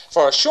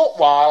 For a short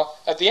while,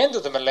 at the end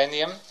of the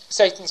millennium,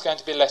 Satan's going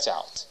to be let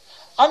out.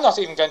 I'm not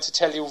even going to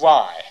tell you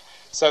why,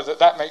 so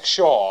that makes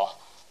sure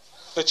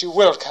that you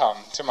will come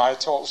to my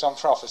talks on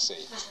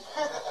prophecy,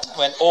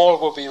 when all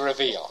will be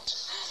revealed.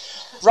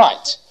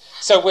 Right,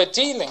 so we're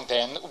dealing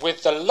then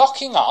with the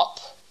locking up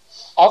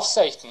of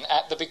Satan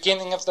at the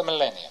beginning of the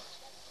millennium.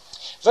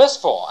 Verse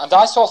 4, and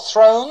I saw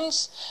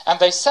thrones, and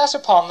they sat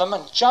upon them,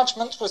 and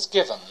judgment was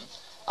given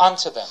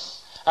unto them.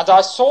 And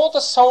I saw the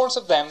souls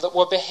of them that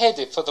were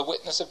beheaded for the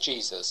witness of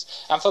Jesus,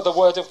 and for the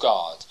word of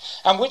God,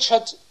 and which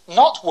had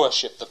not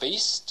worshipped the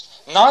beast,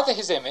 neither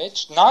his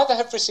image, neither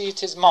have received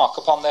his mark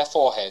upon their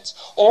foreheads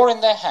or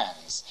in their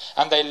hands.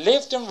 And they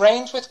lived and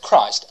reigned with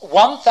Christ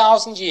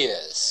 1,000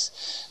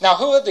 years. Now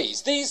who are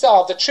these? These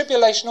are the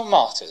tribulational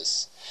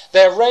martyrs.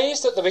 They're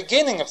raised at the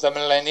beginning of the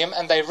millennium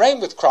and they reign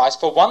with Christ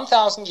for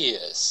 1,000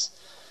 years.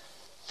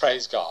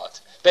 Praise God.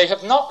 They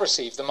have not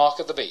received the mark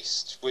of the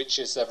beast, which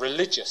is a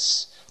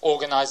religious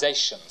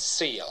organization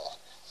seal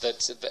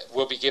that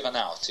will be given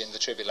out in the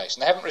tribulation.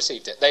 They haven't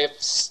received it. They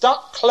have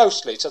stuck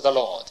closely to the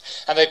Lord,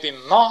 and they've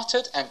been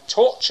martyred and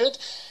tortured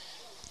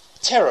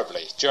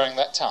terribly during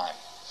that time.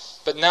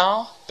 But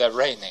now they're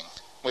reigning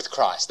with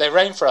Christ. They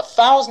reign for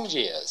 1,000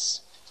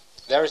 years.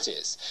 There it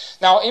is.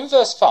 Now in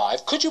verse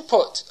 5, could you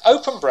put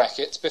open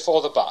brackets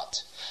before the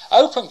but?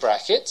 Open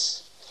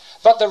brackets,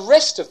 but the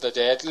rest of the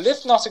dead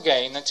lived not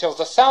again until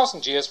the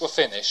 1,000 years were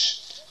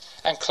finished,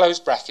 and close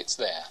brackets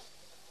there.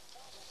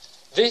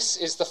 This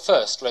is the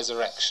first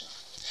resurrection.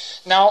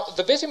 Now,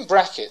 the bit in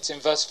brackets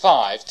in verse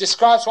 5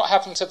 describes what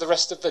happened to the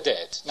rest of the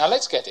dead. Now,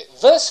 let's get it.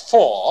 Verse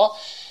 4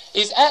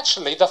 is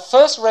actually the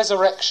first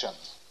resurrection.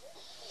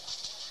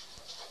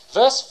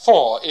 Verse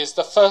 4 is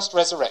the first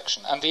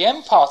resurrection, and the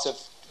end part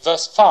of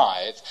verse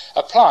 5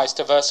 applies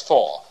to verse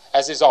 4,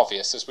 as is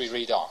obvious as we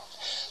read on.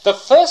 The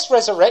first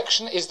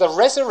resurrection is the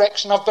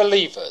resurrection of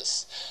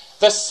believers.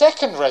 The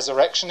second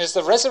resurrection is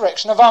the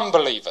resurrection of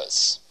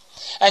unbelievers.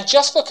 And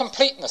just for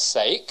completeness'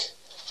 sake,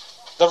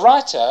 the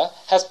writer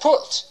has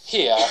put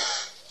here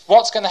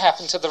what's going to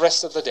happen to the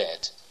rest of the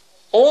dead.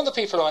 All the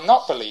people who are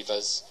not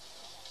believers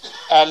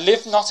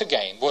live not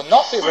again, will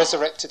not be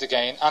resurrected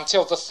again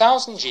until the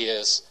 1,000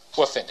 years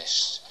were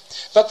finished.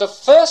 But the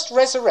first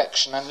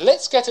resurrection, and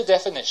let's get a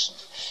definition,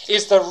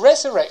 is the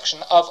resurrection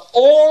of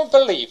all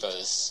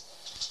believers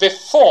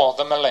before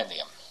the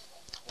millennium.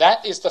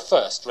 That is the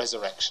first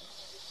resurrection.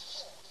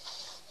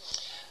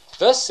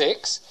 Verse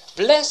 6,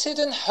 blessed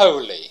and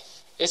holy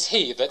is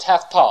he that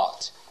hath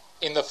part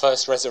in the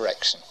first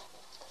resurrection.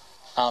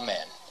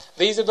 Amen.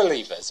 These are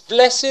believers.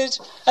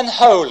 Blessed and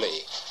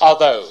holy are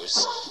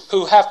those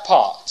who have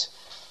part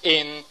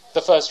in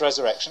the first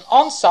resurrection.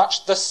 On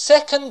such the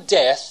second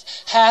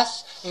death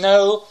hath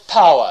no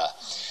power.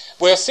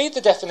 We'll see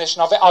the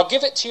definition of it. I'll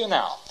give it to you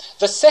now.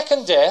 The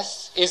second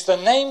death is the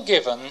name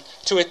given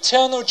to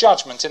eternal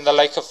judgment in the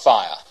lake of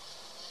fire.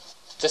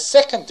 The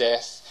second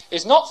death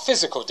is not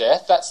physical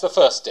death, that's the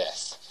first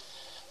death.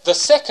 The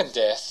second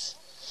death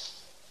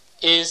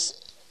is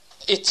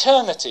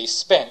eternity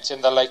spent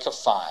in the lake of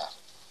fire.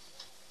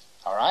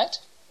 All right?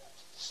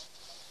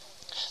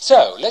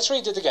 So, let's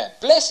read it again.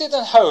 Blessed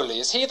and holy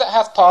is he that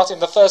hath part in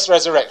the first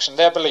resurrection,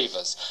 they're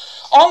believers.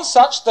 On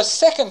such the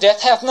second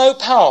death hath no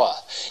power.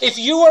 If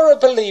you are a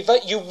believer,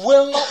 you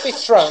will not be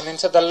thrown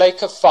into the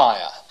lake of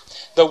fire.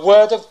 The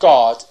word of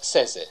God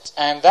says it,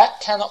 and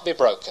that cannot be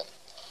broken.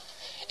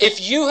 If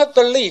you have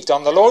believed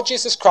on the Lord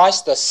Jesus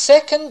Christ, the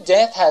second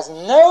death has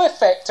no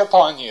effect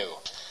upon you.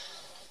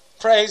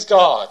 Praise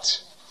God.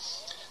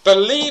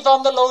 Believe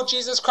on the Lord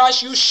Jesus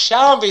Christ, you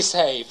shall be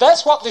saved.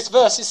 That's what this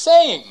verse is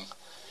saying.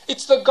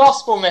 It's the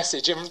gospel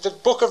message in the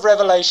book of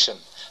Revelation.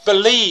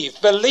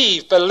 Believe,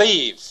 believe,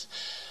 believe.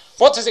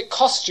 What does it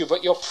cost you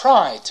but your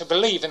pride to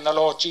believe in the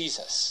Lord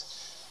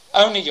Jesus?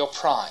 Only your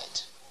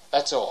pride.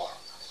 That's all.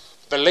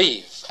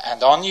 Believe,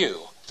 and on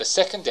you the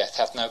second death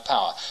hath no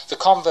power. The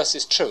converse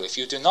is true. If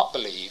you do not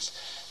believe,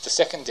 the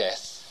second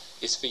death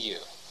is for you.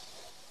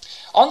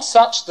 On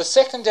such the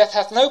second death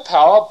hath no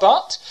power,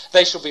 but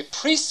they shall be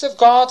priests of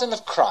God and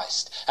of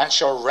Christ, and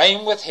shall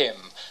reign with him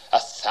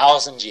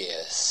 1,000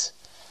 years.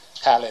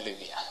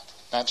 Hallelujah.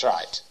 That's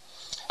right.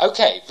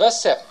 Okay,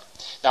 verse 7.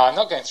 Now I'm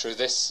not going through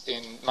this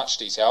in much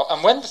detail.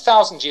 And when the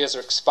 1,000 years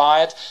are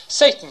expired,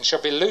 Satan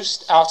shall be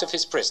loosed out of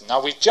his prison.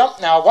 Now we've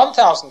jumped now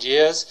 1,000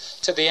 years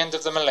to the end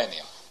of the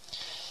millennium.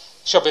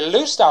 Shall be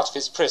loosed out of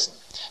his prison.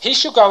 He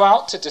shall go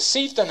out to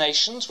deceive the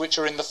nations which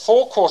are in the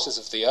four quarters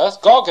of the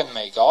earth, Gog and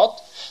Magog,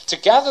 to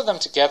gather them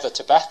together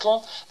to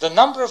battle, the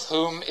number of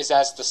whom is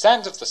as the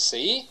sand of the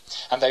sea.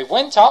 And they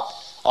went up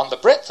on the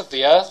breadth of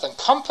the earth and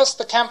compassed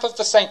the camp of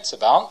the saints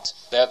about,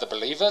 they're the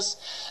believers,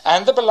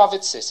 and the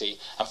beloved city,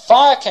 and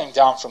fire came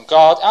down from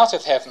God out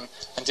of heaven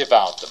and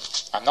devoured them.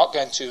 I'm not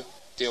going to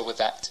deal with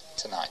that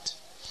tonight.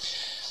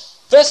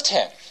 Verse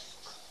 10.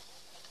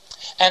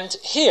 And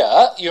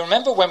here, you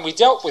remember when we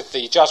dealt with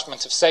the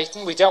judgment of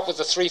Satan, we dealt with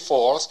the three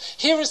falls.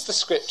 Here is the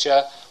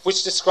scripture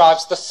which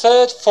describes the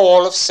third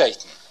fall of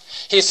Satan.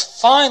 His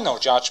final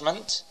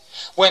judgment,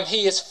 when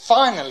he is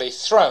finally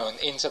thrown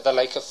into the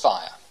lake of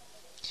fire.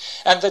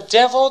 And the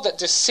devil that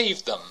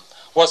deceived them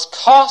was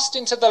cast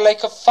into the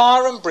lake of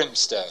fire and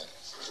brimstone.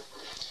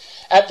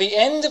 At the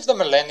end of the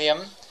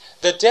millennium,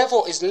 the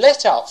devil is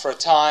let out for a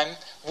time.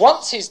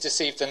 Once he's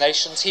deceived the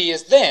nations, he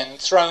is then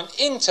thrown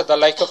into the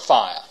lake of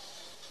fire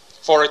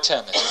for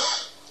eternity.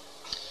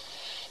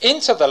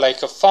 Into the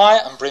lake of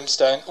fire and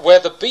brimstone, where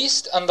the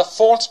beast and the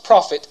false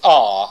prophet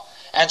are,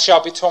 and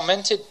shall be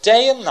tormented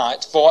day and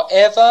night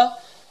forever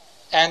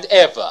and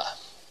ever.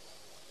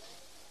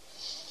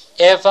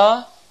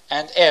 Ever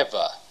and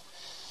ever.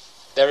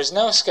 There is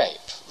no escape.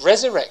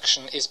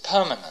 Resurrection is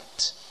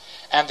permanent.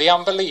 And the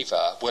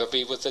unbeliever will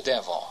be with the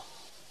devil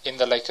in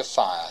the lake of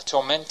fire,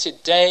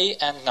 tormented day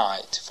and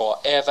night for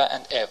ever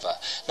and ever.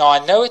 Now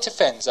I know it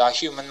offends our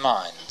human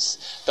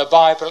minds. The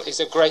Bible is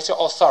a greater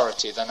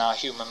authority than our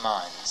human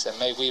minds, and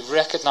may we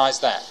recognize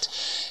that.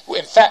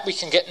 In fact, we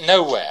can get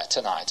nowhere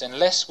tonight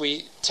unless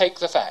we take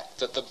the fact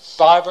that the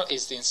Bible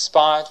is the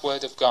inspired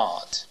word of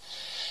God.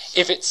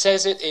 If it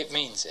says it, it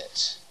means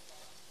it.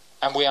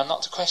 And we are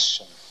not to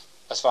question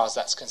as far as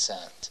that's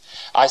concerned.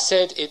 I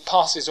said it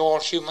passes all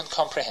human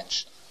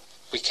comprehension.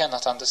 We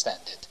cannot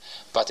understand it,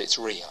 but it's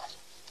real.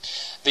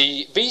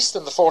 The beast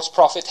and the false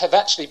prophet have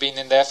actually been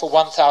in there for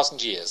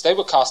 1,000 years. They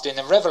were cast in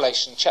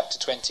Revelation chapter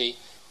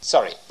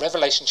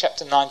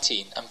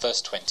 19 and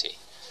verse 20.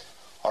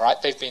 All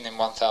right, they've been in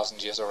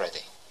 1,000 years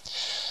already.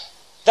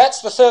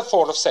 That's the third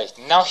fall of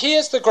Satan. Now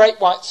here's the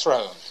great white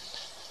throne.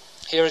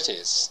 Here it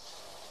is.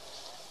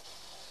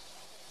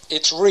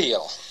 It's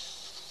real.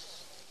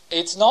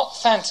 It's not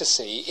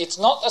fantasy. It's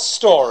not a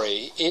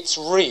story. It's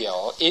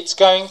real. It's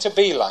going to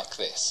be like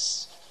this.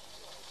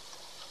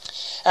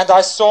 And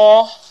I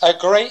saw a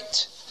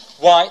great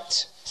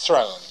white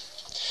throne,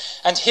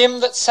 and him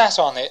that sat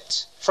on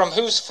it, from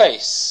whose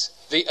face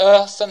the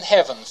earth and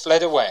heaven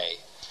fled away,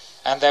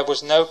 and there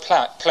was no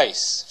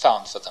place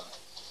found for them.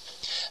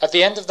 At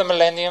the end of the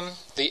millennium,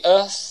 the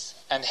earth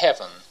and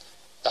heaven,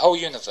 the whole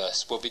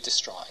universe, will be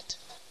destroyed.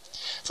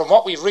 From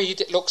what we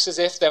read, it looks as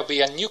if there will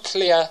be a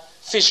nuclear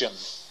fission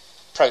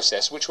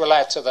process which will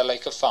add to the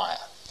lake of fire.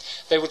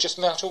 They will just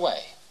melt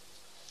away.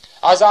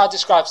 Isaiah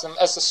describes them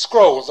as a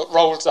scroll that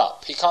rolls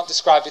up. He can't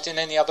describe it in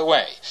any other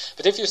way.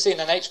 But if you've seen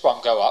an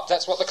H-bomb go up,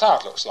 that's what the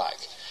cloud looks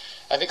like.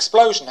 An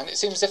explosion, and it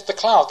seems as if the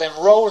cloud then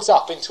rolls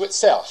up into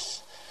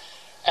itself.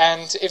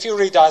 And if you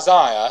read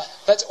Isaiah,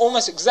 that's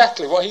almost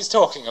exactly what he's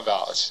talking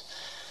about.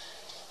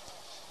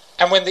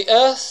 And when the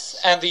earth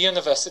and the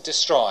universe are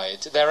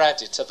destroyed, they're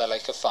added to the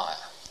lake of fire.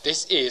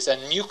 This is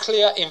a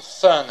nuclear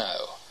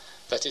inferno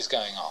that is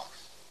going on.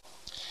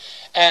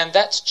 And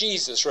that's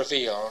Jesus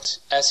revealed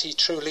as he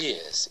truly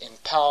is, in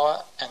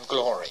power and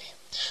glory.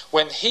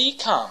 When he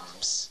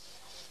comes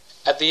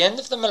at the end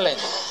of the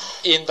millennium,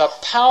 in the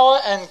power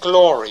and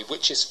glory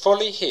which is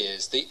fully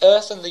his, the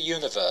earth and the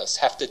universe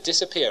have to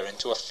disappear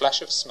into a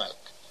flash of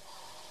smoke.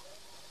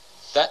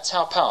 That's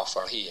how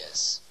powerful he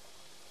is.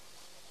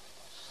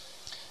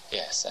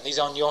 Yes, and he's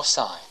on your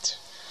side.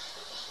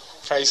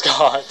 Praise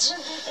God.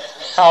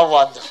 How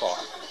wonderful.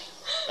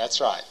 That's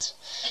right.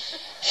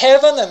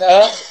 Heaven and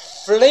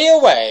earth flee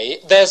away.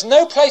 There's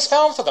no place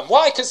found for them.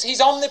 Why? Because he's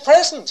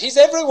omnipresent. He's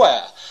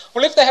everywhere.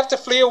 Well, if they have to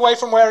flee away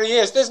from where he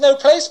is, there's no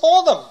place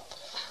for them.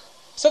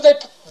 So they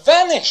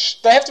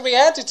vanish. They have to be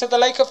added to the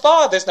lake of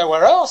fire. There's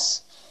nowhere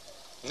else.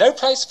 No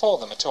place for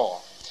them at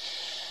all.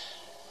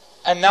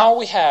 And now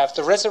we have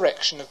the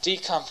resurrection of D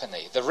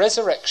Company, the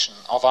resurrection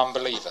of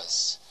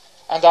unbelievers.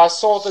 And I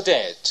saw the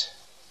dead,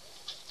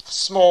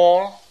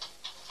 small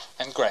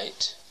and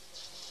great.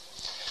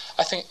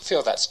 I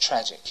feel that's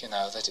tragic,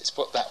 that it's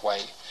put that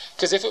way.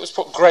 Because if it was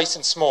put great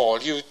and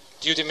small,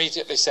 you'd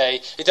immediately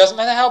say, it doesn't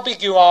matter how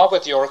big you are,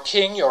 whether you're a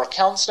king, you're a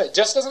councillor, it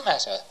just doesn't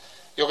matter.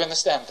 You're going to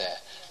stand there.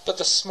 But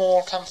the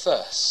small come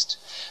first.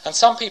 And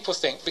some people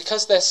think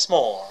because they're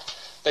small,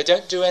 they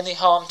don't do any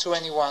harm to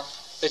anyone,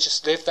 they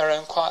just live their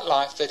own quiet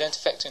life, they don't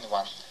affect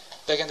anyone,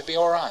 they're going to be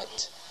all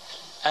right.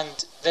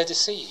 And they're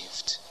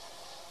deceived.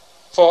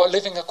 For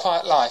living a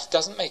quiet life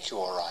doesn't make you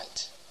all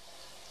right.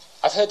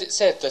 I've heard it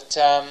said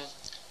that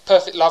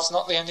perfect love's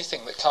not the only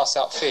thing that casts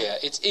out fear.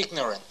 It's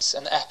ignorance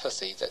and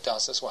apathy that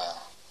does as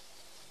well.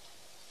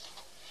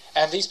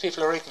 And these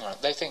people are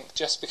ignorant. They think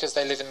just because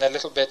they live in their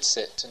little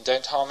bedsit and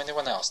don't harm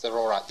anyone else, they're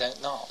all right. They're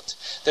not.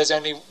 There's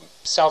only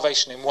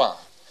salvation in one,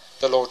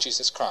 the Lord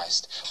Jesus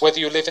Christ. Whether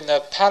you live in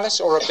a palace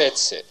or a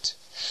bedsit,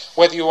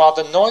 whether you are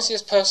the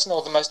noisiest person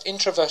or the most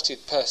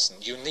introverted person,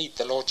 you need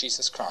the Lord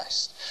Jesus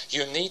Christ.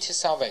 You need his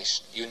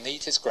salvation. You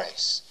need his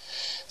grace.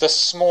 The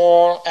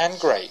small and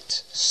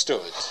great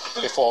stood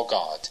before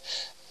God.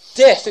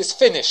 Death is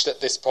finished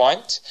at this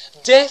point.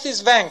 Death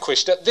is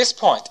vanquished at this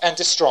point and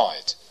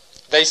destroyed.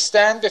 They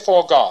stand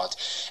before God.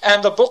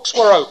 And the books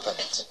were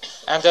opened.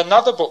 And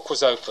another book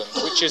was opened,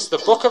 which is the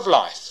book of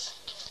life.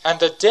 And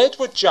the dead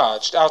were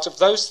judged out of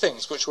those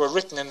things which were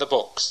written in the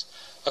books,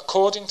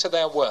 according to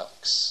their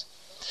works.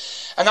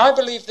 And I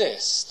believe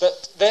this,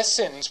 that their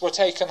sins were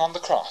taken on the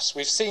cross.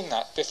 We've seen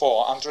that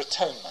before under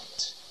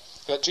atonement,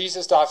 that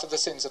Jesus died for the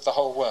sins of the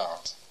whole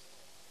world.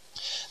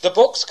 The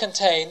books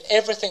contain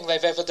everything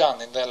they've ever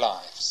done in their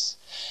lives.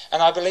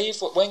 And I believe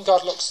that when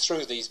God looks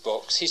through these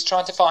books, he's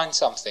trying to find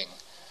something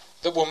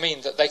that will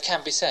mean that they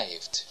can be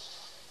saved.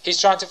 He's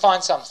trying to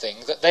find something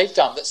that they've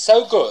done that's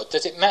so good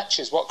that it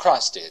matches what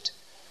Christ did.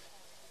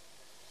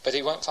 But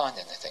he won't find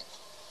anything.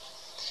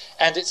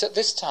 And it's at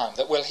this time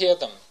that we'll hear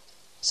them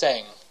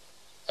saying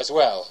as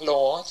well,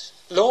 Lord,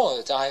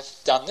 Lord, I've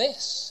done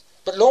this.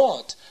 But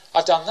Lord,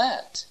 I've done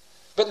that.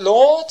 But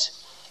Lord,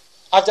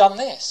 I've done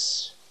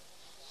this.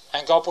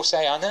 And God will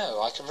say, I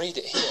know, I can read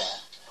it here.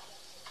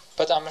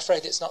 But I'm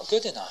afraid it's not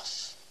good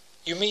enough.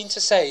 You mean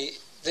to say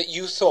that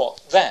you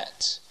thought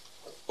that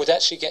would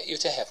actually get you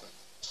to heaven?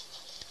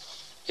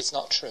 It's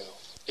not true.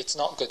 It's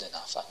not good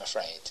enough, I'm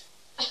afraid.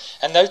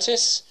 And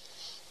notice,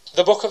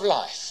 the book of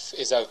life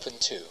is open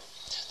too.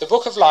 The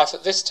book of life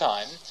at this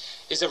time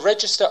is a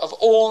register of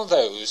all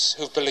those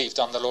who've believed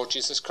on the Lord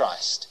Jesus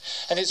Christ.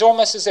 And it's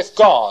almost as if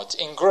God,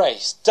 in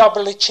grace,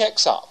 doubly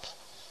checks up.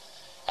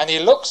 And he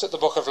looks at the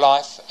book of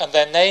life and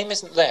their name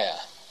isn't there.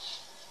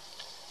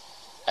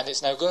 And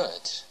it's no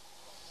good.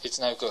 It's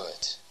no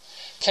good.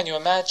 Can you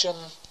imagine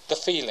the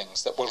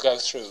feelings that will go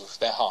through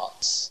their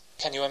hearts?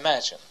 Can you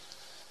imagine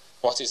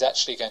what is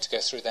actually going to go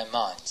through their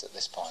minds at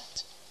this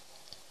point?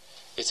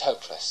 It's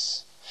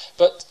hopeless.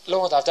 But,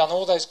 Lord, I've done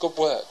all those good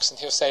works. And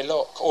he'll say,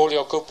 look, all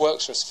your good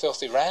works are as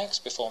filthy rags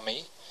before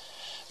me.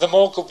 The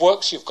more good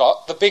works you've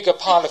got, the bigger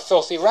pile of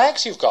filthy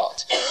rags you've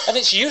got. And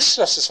it's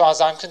useless as far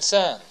as I'm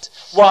concerned.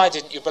 Why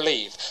didn't you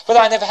believe? But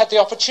I never had the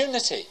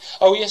opportunity.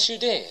 Oh, yes, you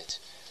did.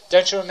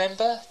 Don't you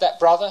remember that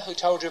brother who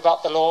told you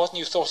about the Lord and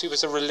you thought he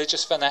was a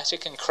religious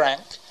fanatic and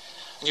crank?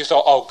 And you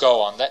thought, oh,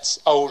 go on, that's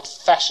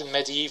old-fashioned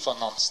medieval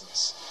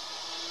nonsense.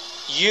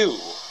 You,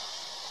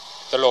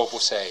 the Lord will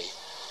say,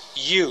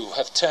 you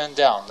have turned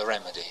down the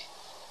remedy.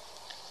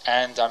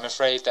 And I'm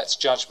afraid that's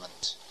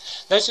judgment.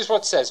 Notice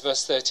what it says,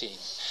 verse 13.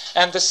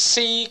 And the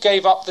sea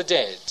gave up the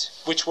dead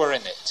which were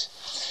in it.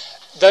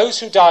 Those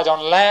who died on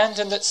land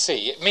and at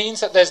sea. It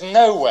means that there's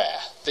nowhere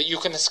that you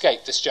can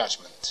escape this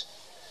judgment.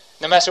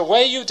 No matter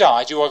where you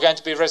died, you are going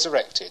to be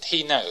resurrected.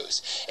 He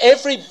knows.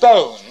 Every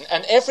bone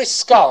and every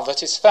skull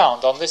that is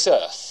found on this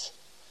earth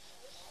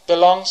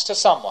belongs to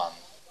someone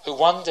who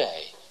one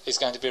day is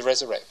going to be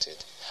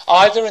resurrected.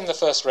 Either in the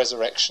first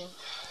resurrection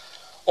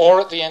or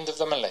at the end of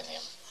the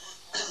millennium.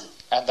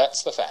 And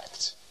that's the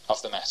fact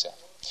of the matter.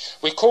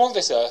 We call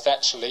this earth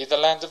actually the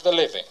land of the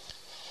living.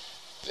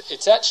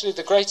 It's actually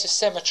the greatest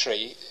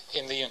cemetery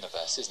in the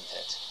universe, isn't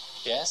it?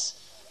 Yes?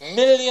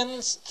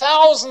 Millions,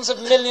 thousands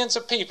of millions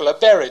of people are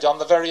buried on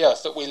the very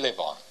earth that we live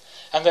on.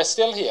 And they're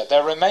still here.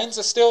 Their remains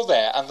are still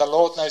there, and the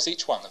Lord knows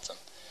each one of them.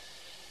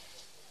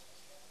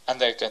 And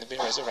they're going to be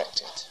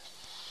resurrected.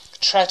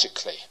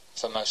 Tragically,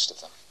 for most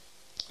of them.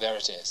 There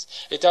it is.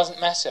 It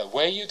doesn't matter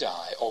where you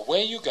die or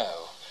where you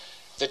go.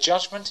 The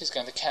judgment is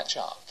going to catch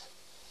up.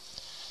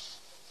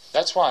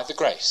 That's why the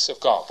grace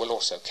of God will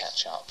also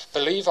catch up.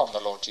 Believe on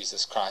the Lord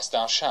Jesus Christ,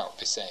 thou shalt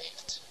be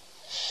saved.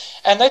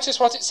 And notice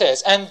what it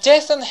says. And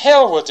death and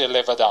hell were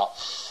delivered up.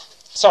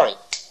 Say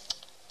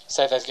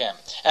that again.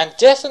 And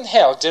death and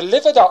hell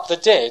delivered up the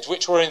dead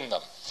which were in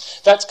them.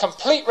 That's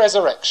complete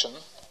resurrection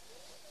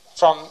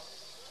from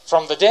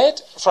the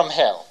dead, from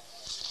hell.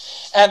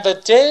 And the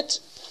dead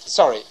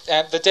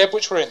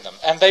which were in them.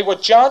 And they were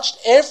judged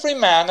every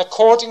man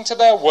according to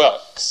their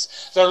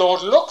works. The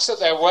Lord looks at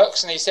their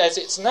works and he says,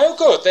 it's no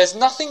good. There's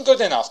nothing good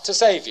enough to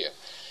save you.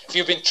 If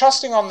you've been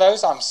trusting on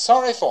those, I'm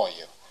sorry for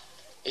you.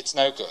 It's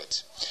no good.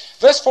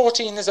 Verse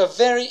 14 is a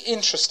very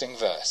interesting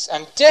verse.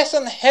 And death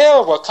and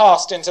hell were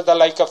cast into the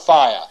lake of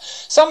fire.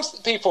 Some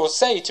people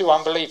say to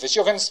unbelievers,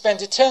 you're going to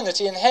spend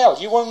eternity in hell.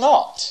 You will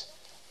not.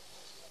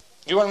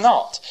 You will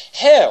not.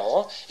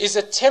 Hell is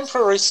a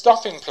temporary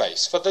stopping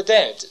place for the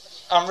dead,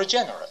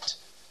 unregenerate.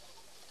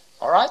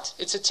 All right?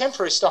 It's a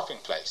temporary stopping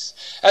place.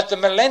 At the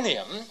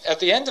millennium,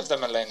 at the end of the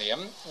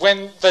millennium,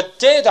 when the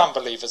dead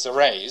unbelievers are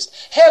raised,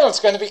 hell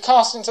is going to be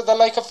cast into the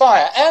lake of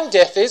fire. And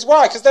death is.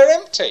 Why? Because they're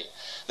empty.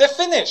 They're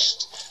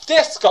finished.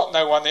 Death's got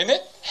no one in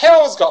it.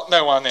 Hell's got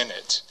no one in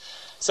it.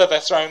 So they're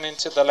thrown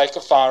into the lake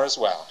of fire as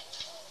well.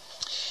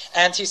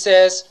 And he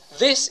says,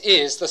 this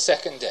is the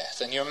second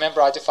death. And you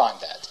remember I defined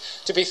that.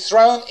 To be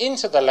thrown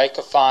into the lake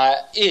of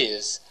fire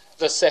is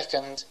the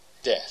second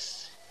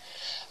death.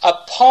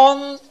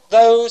 Upon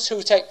those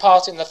who take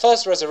part in the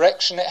first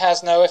resurrection, it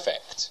has no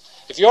effect.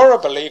 If you're a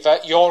believer,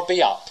 you'll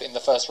be up in the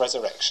first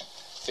resurrection.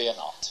 Fear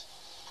not.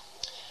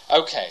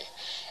 Okay,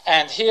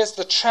 and here's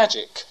the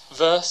tragic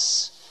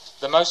verse,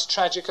 the most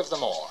tragic of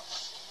them all.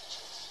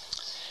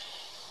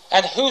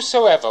 And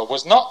whosoever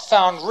was not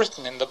found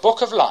written in the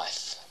book of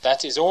life,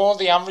 that is all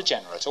the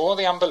unregenerate, all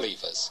the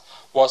unbelievers,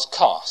 was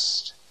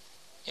cast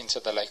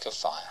into the lake of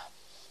fire.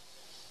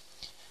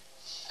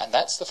 And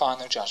that's the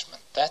final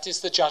judgment. That is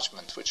the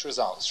judgment which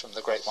results from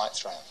the great white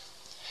throne.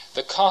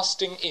 The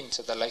casting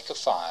into the lake of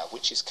fire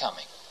which is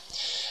coming.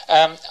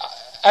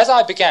 As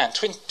I began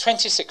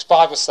 26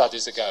 Bible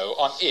studies ago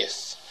on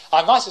if,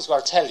 I might as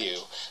well tell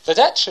you that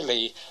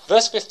actually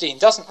verse 15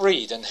 doesn't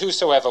read, and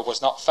whosoever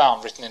was not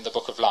found written in the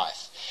book of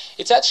life.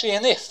 It's actually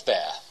an if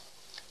there.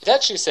 It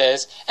actually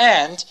says,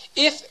 and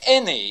if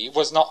any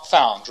was not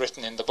found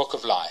written in the book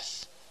of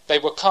life, they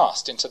were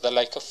cast into the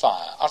lake of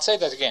fire. I'll say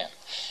that again.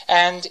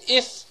 And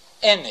if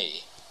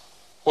any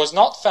was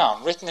not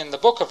found written in the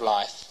book of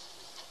life,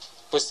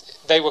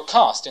 they were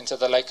cast into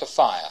the lake of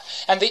fire.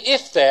 And the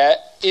if there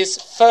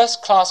is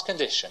first class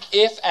condition.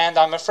 If, and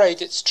I'm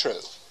afraid it's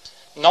true,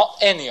 not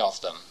any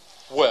of them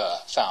were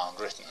found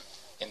written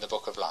in the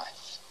book of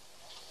life.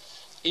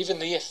 Even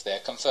the if there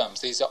confirms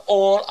these are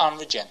all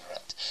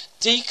unregenerate.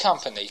 D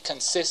Company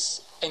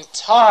consists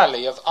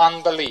entirely of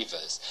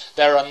unbelievers.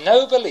 There are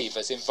no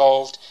believers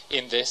involved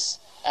in this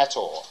at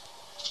all.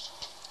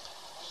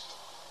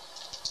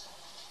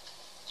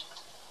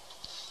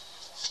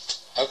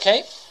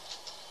 Okay?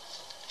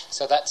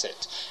 So that's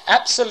it.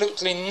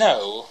 Absolutely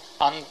no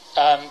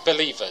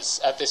unbelievers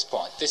at this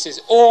point. This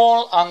is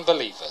all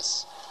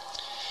unbelievers.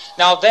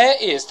 Now there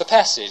is the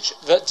passage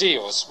that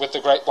deals with the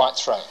great white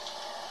throne.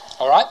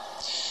 All right?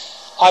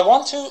 I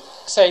want to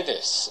say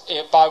this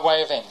by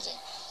way of ending.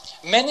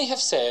 Many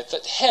have said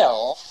that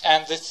hell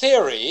and the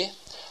theory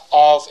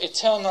of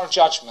eternal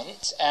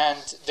judgment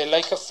and the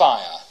lake of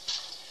fire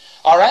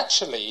are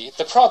actually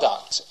the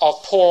product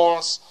of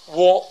Paul's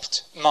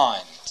warped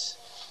mind.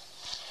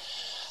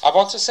 I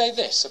want to say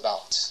this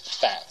about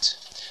that.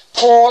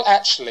 Paul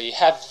actually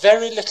had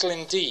very little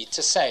indeed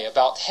to say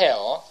about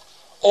hell,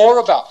 or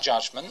about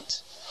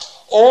judgment,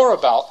 or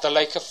about the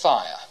lake of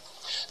fire.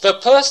 The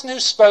person who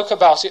spoke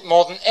about it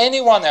more than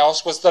anyone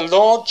else was the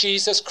Lord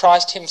Jesus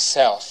Christ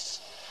himself.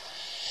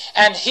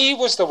 And he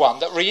was the one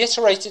that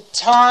reiterated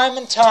time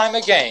and time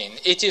again,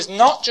 it is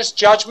not just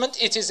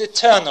judgment, it is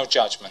eternal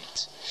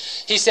judgment.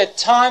 He said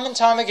time and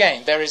time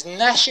again, there is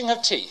gnashing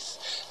of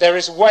teeth, there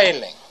is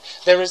wailing,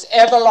 there is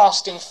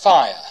everlasting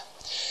fire.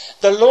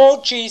 The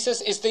Lord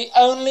Jesus is the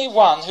only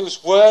one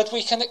whose word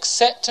we can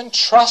accept and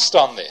trust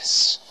on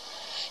this.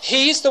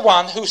 He's the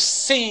one who's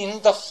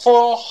seen the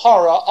full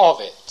horror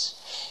of it.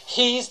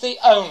 He's the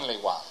only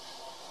one.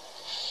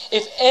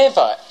 If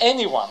ever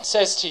anyone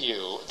says to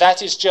you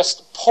that is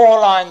just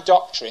Pauline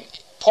doctrine,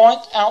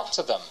 point out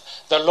to them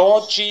the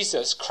Lord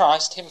Jesus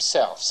Christ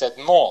himself said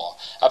more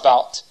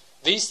about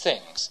these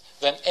things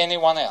than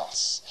anyone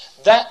else.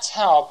 That's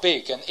how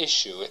big an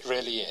issue it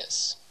really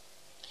is.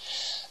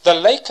 The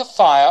lake of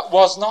fire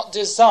was not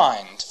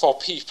designed for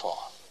people.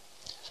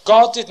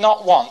 God did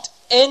not want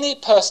any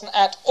person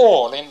at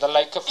all in the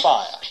lake of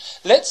fire.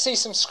 Let's see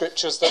some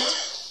scriptures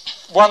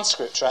one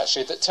scripture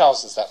actually that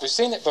tells us that. We've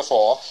seen it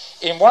before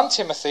in 1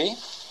 Timothy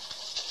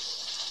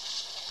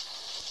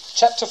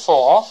chapter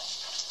 4.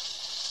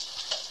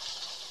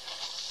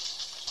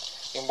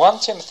 In 1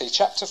 Timothy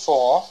chapter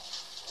 4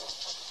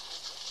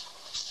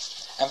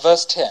 and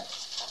verse 10.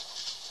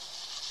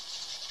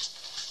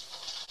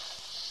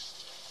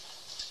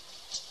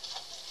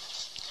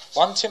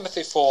 (1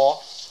 Timothy 4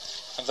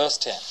 and verse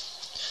 10).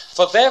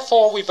 For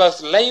therefore we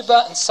both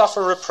labour and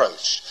suffer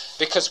reproach,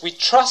 because we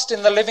trust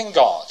in the living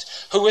God,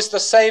 who is the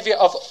Saviour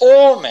of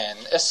all men,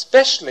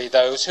 especially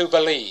those who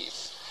believe.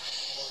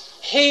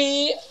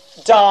 He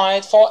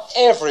died for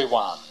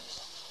everyone.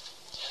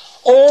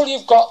 All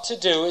you've got to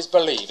do is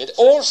believe. It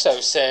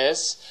also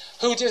says,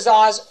 who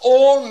desires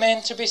all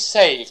men to be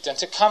saved and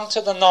to come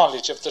to the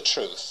knowledge of the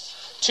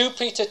truth. 2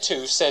 Peter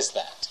 2 says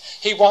that.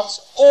 He wants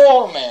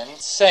all men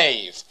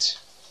saved.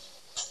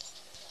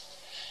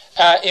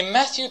 In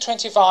Matthew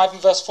 25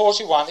 and verse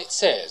 41 it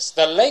says,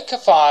 the lake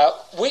of fire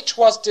which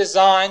was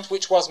designed,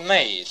 which was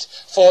made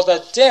for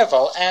the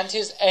devil and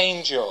his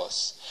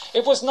angels.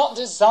 It was not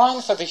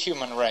designed for the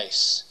human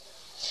race.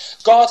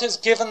 God has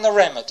given the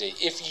remedy.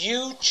 If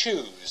you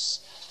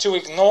choose to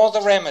ignore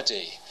the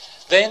remedy,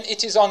 then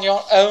it is on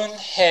your own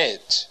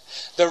head.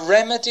 The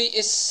remedy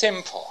is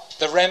simple.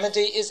 The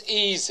remedy is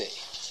easy.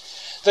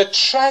 The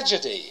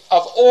tragedy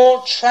of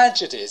all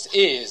tragedies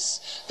is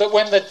that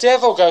when the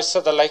devil goes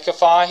to the lake of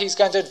fire, he's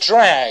going to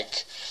drag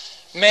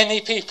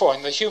many people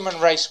in the human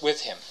race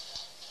with him.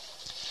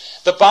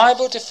 The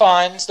Bible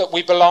defines that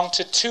we belong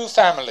to two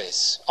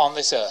families on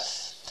this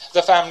earth,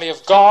 the family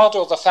of God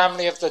or the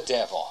family of the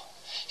devil.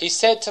 He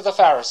said to the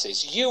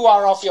Pharisees, you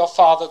are of your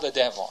father the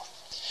devil.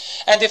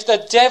 And if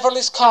the devil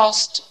is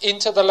cast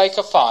into the lake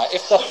of fire,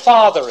 if the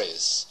father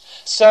is,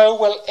 so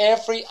will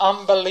every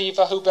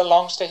unbeliever who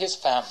belongs to his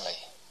family.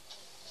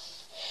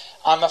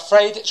 I'm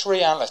afraid it's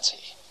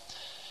reality.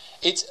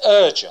 It's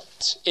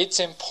urgent. It's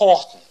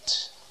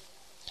important.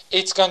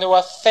 It's going to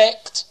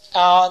affect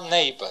our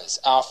neighbours,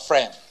 our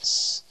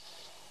friends.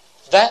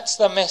 That's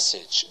the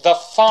message. The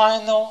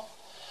final,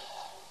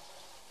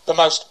 the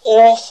most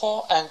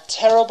awful and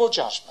terrible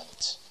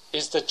judgment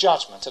is the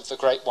judgment of the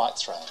great white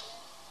throne.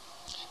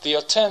 The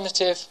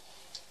alternative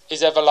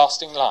is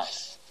everlasting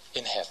life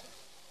in heaven.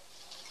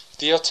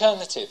 The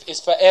alternative is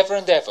forever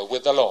and ever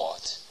with the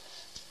Lord.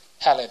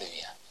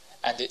 Hallelujah.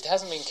 And it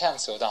hasn't been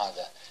cancelled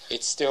either.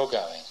 It's still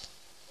going.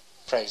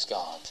 Praise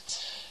God.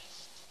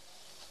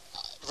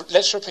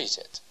 Let's repeat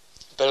it.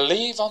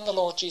 Believe on the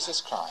Lord Jesus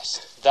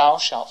Christ, thou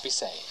shalt be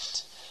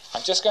saved.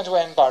 I'm just going to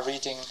end by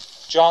reading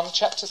John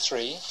chapter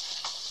 3,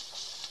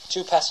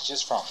 2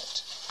 passages from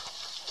it.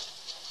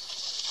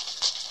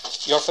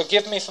 You'll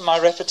forgive me for my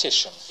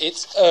repetition.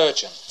 It's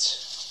urgent.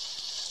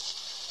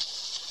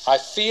 I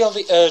feel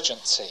the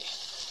urgency.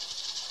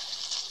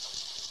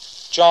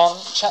 John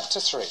chapter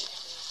 3.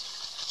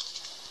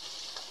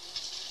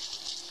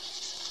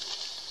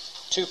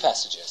 2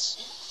 passages.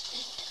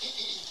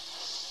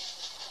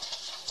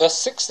 Verse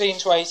 16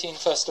 to 18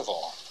 first of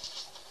all.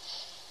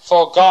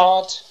 For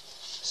God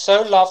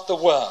so loved the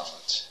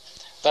world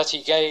that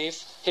he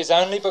gave his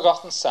only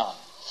begotten Son,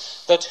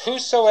 that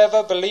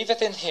whosoever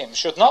believeth in him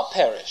should not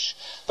perish,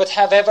 but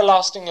have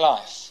everlasting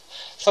life.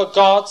 For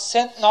God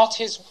sent not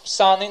his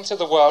Son into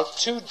the world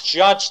to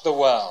judge the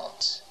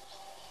world.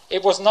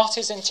 It was not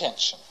his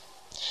intention,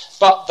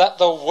 but that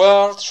the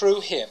world through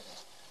him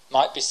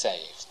might be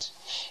saved.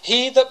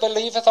 He that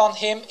believeth on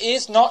him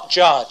is not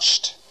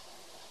judged,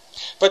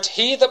 but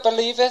he that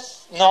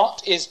believeth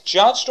not is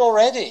judged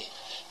already,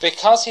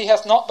 because he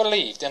hath not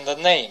believed in the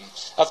name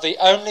of the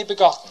only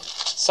begotten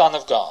Son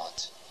of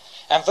God.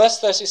 And verse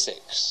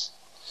 36,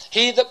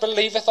 he that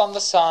believeth on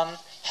the Son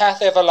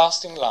hath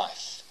everlasting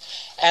life,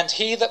 and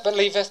he that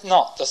believeth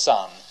not the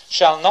Son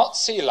shall not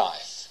see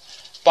life,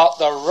 but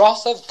the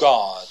wrath of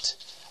God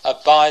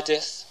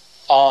abideth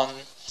on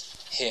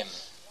him.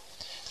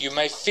 You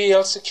may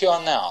feel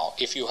secure now.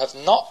 If you have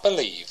not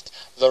believed,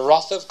 the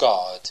wrath of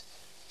God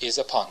is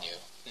upon you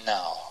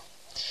now.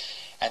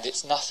 And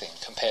it's nothing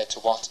compared to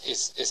what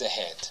is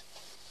ahead.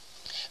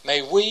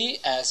 May we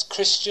as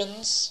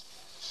Christians,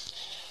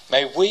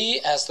 may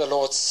we as the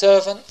Lord's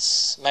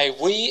servants, may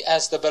we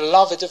as the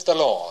beloved of the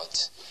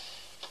Lord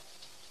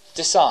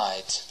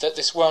decide that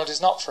this world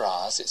is not for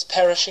us, it's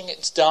perishing,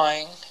 it's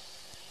dying,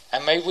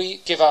 and may we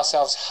give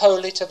ourselves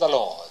wholly to the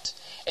Lord,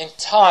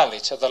 entirely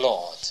to the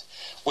Lord.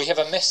 We have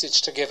a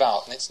message to give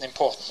out, and it's an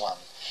important one.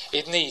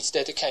 It needs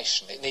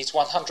dedication. It needs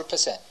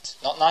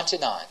 100%, not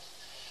 99,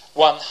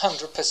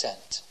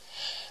 100%.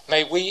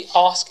 May we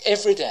ask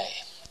every day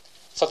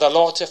for the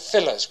Lord to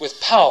fill us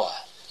with power,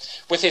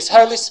 with his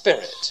Holy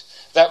Spirit,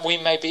 that we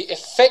may be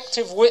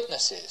effective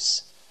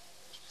witnesses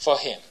for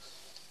him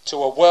to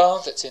a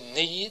world that's in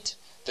need,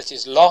 that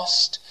is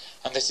lost,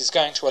 and that is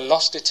going to a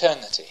lost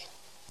eternity.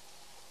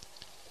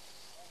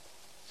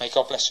 May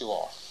God bless you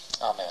all.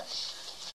 Amen.